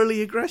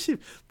unnecessarily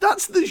aggressive.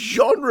 That's the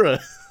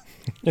genre.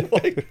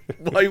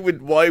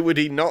 Why would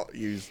he not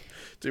use?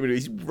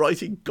 He's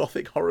writing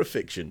gothic horror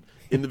fiction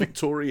in the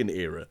Victorian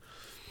era.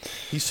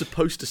 He's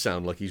supposed to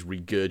sound like he's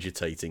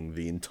regurgitating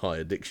the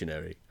entire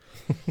dictionary.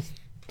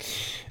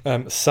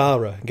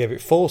 Sarah gave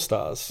it 4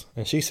 stars,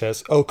 and she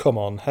says, oh, come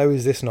on, how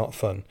is this not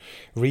fun?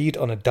 Read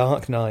on a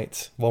dark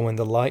night, one when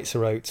the lights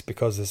are out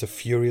because there's a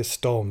furious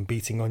storm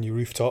beating on your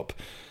rooftop,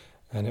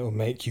 and it will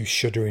make you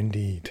shudder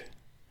indeed.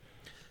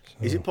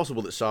 So. Is it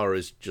possible that Sarah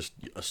is just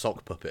a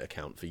sock puppet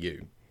account for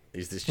you?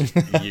 Is this just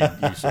you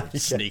sort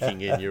of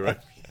sneaking in your own...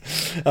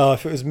 Oh,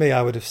 if it was me,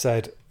 I would have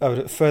said,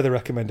 further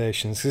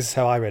recommendations. This is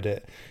how I read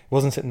it. It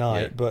wasn't at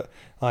night, but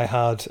I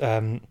had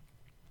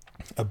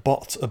a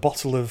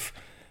bottle of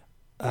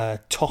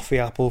toffee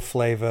apple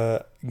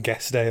flavour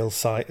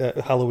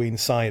Guestdale Halloween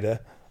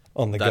cider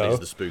on the go.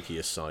 That is the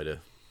spookiest cider.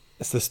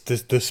 It's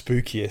the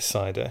spookiest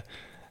cider.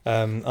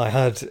 I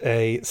had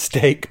a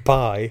steak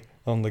pie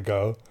on the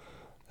go.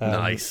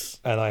 Nice.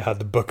 And I had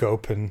the book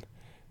open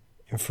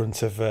in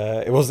front of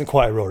it wasn't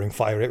quite a roaring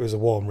fire, it was a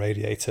warm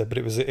radiator, but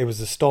it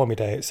was a stormy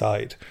day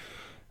outside,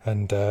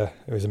 and it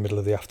was the middle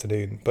of the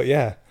afternoon. But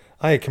yeah,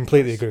 I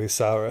completely agree with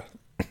Sarah.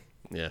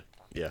 Yeah.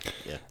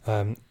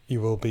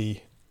 You will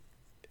be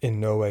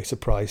in no way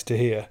surprised to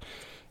hear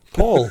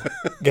Paul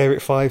gave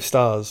it 5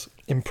 stars.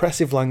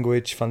 Impressive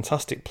language,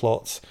 fantastic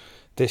plots.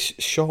 This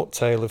short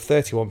tale of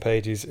 31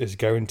 pages is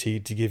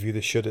guaranteed to give you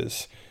the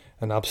shudders.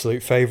 An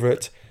absolute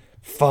favourite,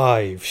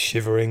 5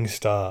 shivering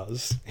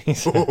stars.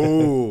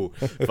 Oh,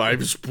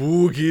 5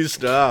 spooky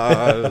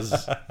stars.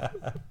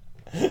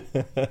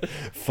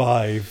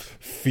 5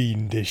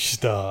 fiendish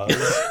stars.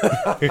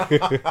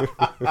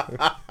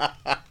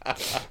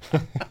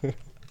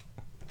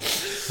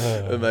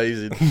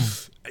 Amazing.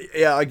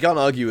 Yeah, I can't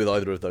argue with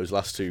either of those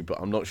last two, but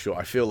I'm not sure.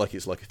 I feel like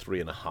it's like a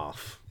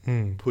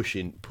 3.5,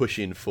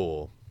 pushing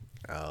 4.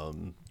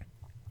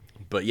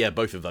 But yeah,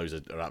 both of those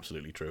are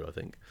absolutely true, I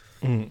think.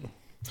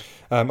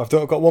 I've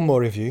got one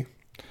more review.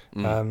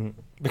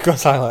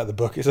 Because I like the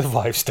book, it's a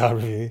 5-star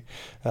review.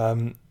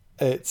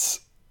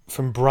 It's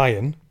from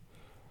Brian.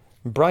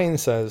 Brian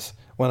says,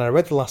 when I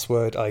read the last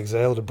word, I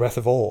exhaled a breath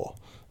of awe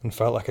and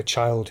felt like a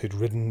child who'd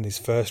ridden his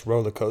first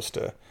roller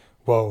coaster.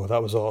 Whoa,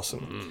 that was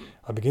awesome.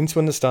 I begin to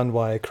understand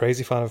why a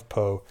crazy fan of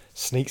Poe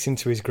sneaks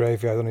into his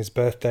graveyard on his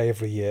birthday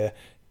every year,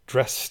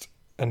 dressed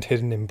and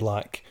hidden in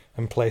black,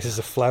 and places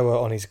a flower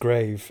on his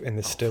grave in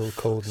the still,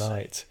 cold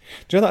night.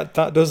 Do you know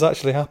that does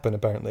actually happen,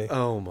 apparently?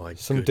 Oh, my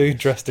Some dude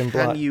dressed in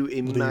black you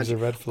leaves imagine?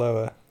 a red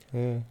flower.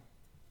 Yeah.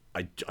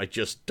 I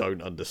just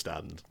don't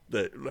understand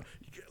that.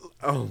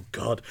 Oh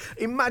God!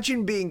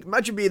 Imagine being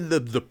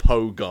the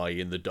Poe guy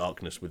in the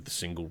darkness with the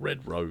single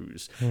red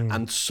rose,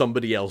 and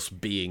somebody else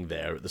being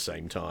there at the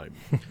same time.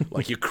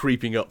 Like you're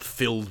creeping up,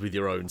 filled with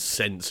your own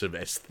sense of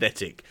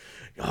aesthetic.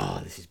 Oh,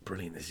 this is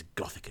brilliant! This is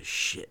gothic as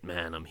shit,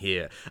 man. I'm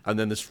here, and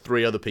then there's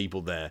 3 other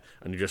people there,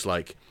 and you're just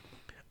like,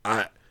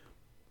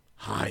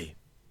 hi,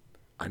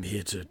 I'm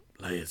here to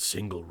lay a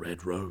single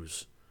red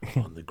rose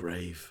on the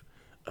grave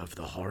of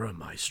the horror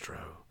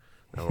maestro.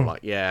 And we're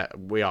like, yeah,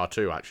 we are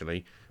too,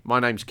 actually. My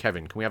name's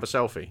Kevin. Can we have a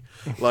selfie?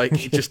 Like,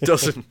 it just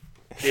doesn't.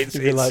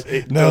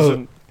 It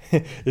doesn't.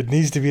 It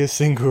needs to be a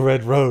single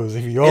red rose.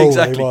 If you all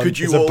Exactly. want, Could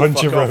you it's a all bunch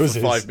fuck of off roses.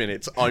 for 5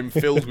 minutes? I'm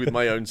filled with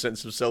my own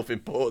sense of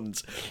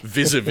self-importance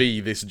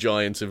vis-a-vis this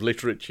giant of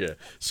literature.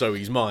 So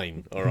he's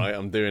mine. All right,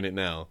 I'm doing it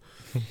now.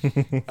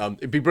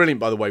 It'd be brilliant,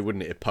 by the way,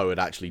 wouldn't it, if Poe had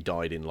actually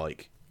died in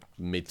like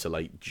mid to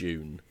late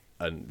June,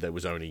 and there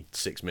was only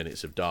 6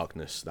 minutes of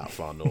darkness that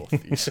far north.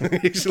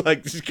 It's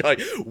like this guy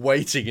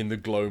waiting in the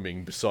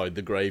gloaming beside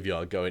the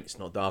graveyard going, it's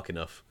not dark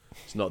enough.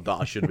 It's not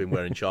that I should have been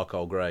wearing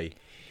charcoal grey.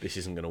 This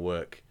isn't going to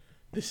work.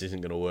 This isn't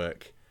going to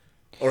work.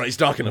 All right, it's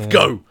dark enough.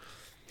 Go!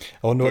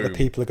 I wonder what the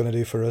people are going to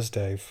do for us,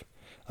 Dave.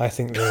 I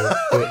think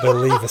they'll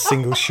leave a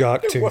single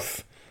shark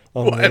tooth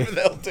on Whatever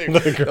they'll do.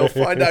 They'll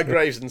find our grave.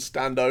 graves and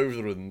stand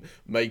over them,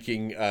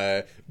 making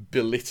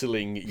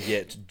belittling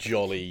yet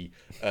jolly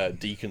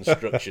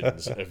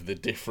deconstructions of the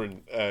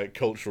different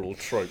cultural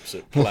tropes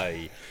at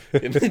play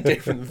in the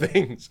different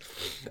things,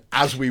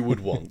 as we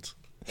would want.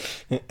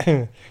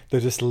 They'll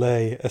just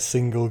lay a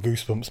single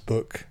Goosebumps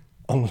book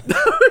on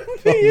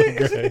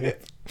the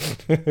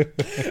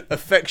grave.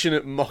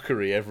 Affectionate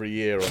mockery every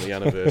year on the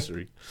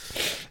anniversary.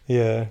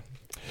 Yeah.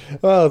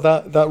 Well,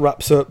 that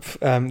wraps up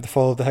The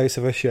Fall of the House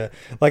of Usher.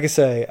 Like I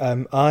say,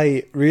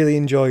 I really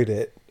enjoyed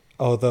it,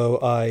 although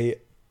I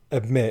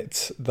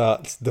admit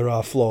that there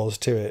are flaws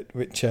to it,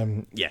 which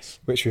Yes.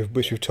 which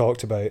we've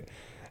talked about.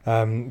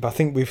 But I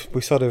think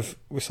we sort of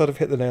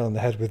hit the nail on the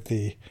head with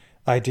the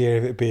idea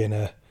of it being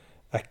a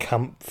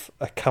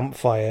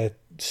campfire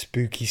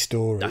spooky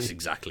story. That's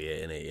exactly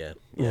it, isn't it?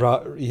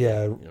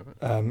 Yeah.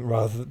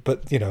 Rather,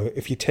 but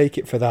if you take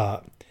it for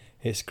that,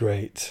 it's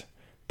great.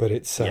 But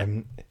it's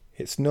no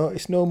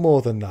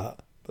more than that,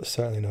 but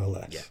certainly no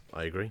less. Yeah,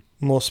 I agree.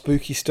 More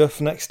spooky stuff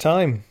next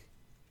time.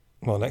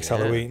 Well, next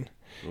Halloween.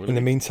 In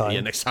the meantime, yeah,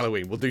 next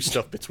Halloween we'll do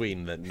stuff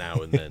between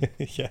now and then.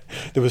 yeah,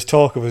 there was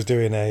talk of us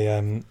doing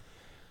a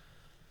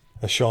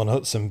Sean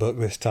Hudson book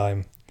this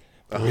time.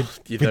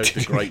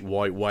 The great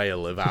white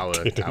whale of our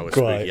quite.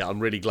 spooky. Yeah, I'm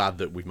really glad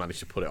that we've managed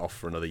to put it off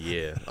for another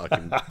year. I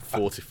can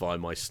fortify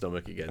my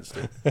stomach against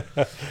it.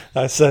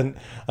 I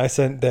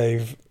sent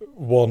Dave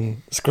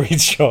one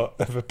screenshot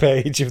of a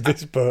page of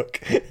this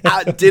book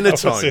At dinner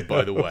time,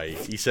 by the way,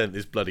 he sent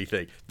this bloody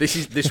thing.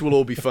 This will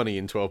all be funny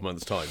in 12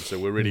 months' time, so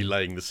we're really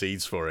laying the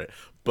seeds for it.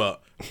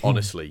 But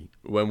honestly,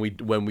 when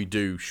we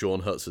do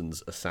Sean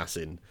Hudson's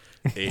Assassin,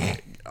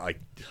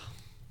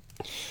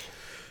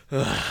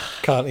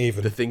 can't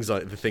even the things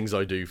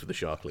I do for the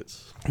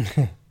Sharklets.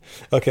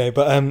 Okay,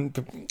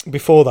 but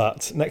before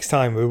that, next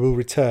time we will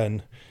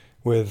return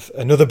with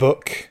another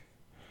book,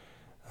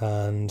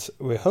 and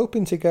we're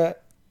hoping to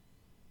get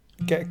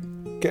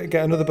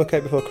another book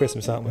out before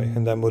Christmas, aren't we?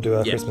 And then we'll do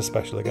a Christmas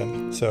special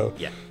again. So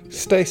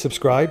stay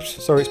subscribed.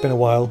 Sorry it's been a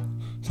while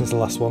since the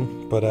last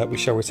one, but we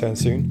shall return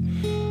soon.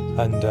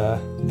 And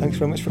thanks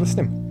very much for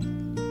listening.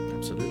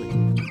 Absolutely.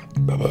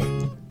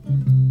 Bye-bye.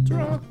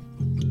 Ta-ra.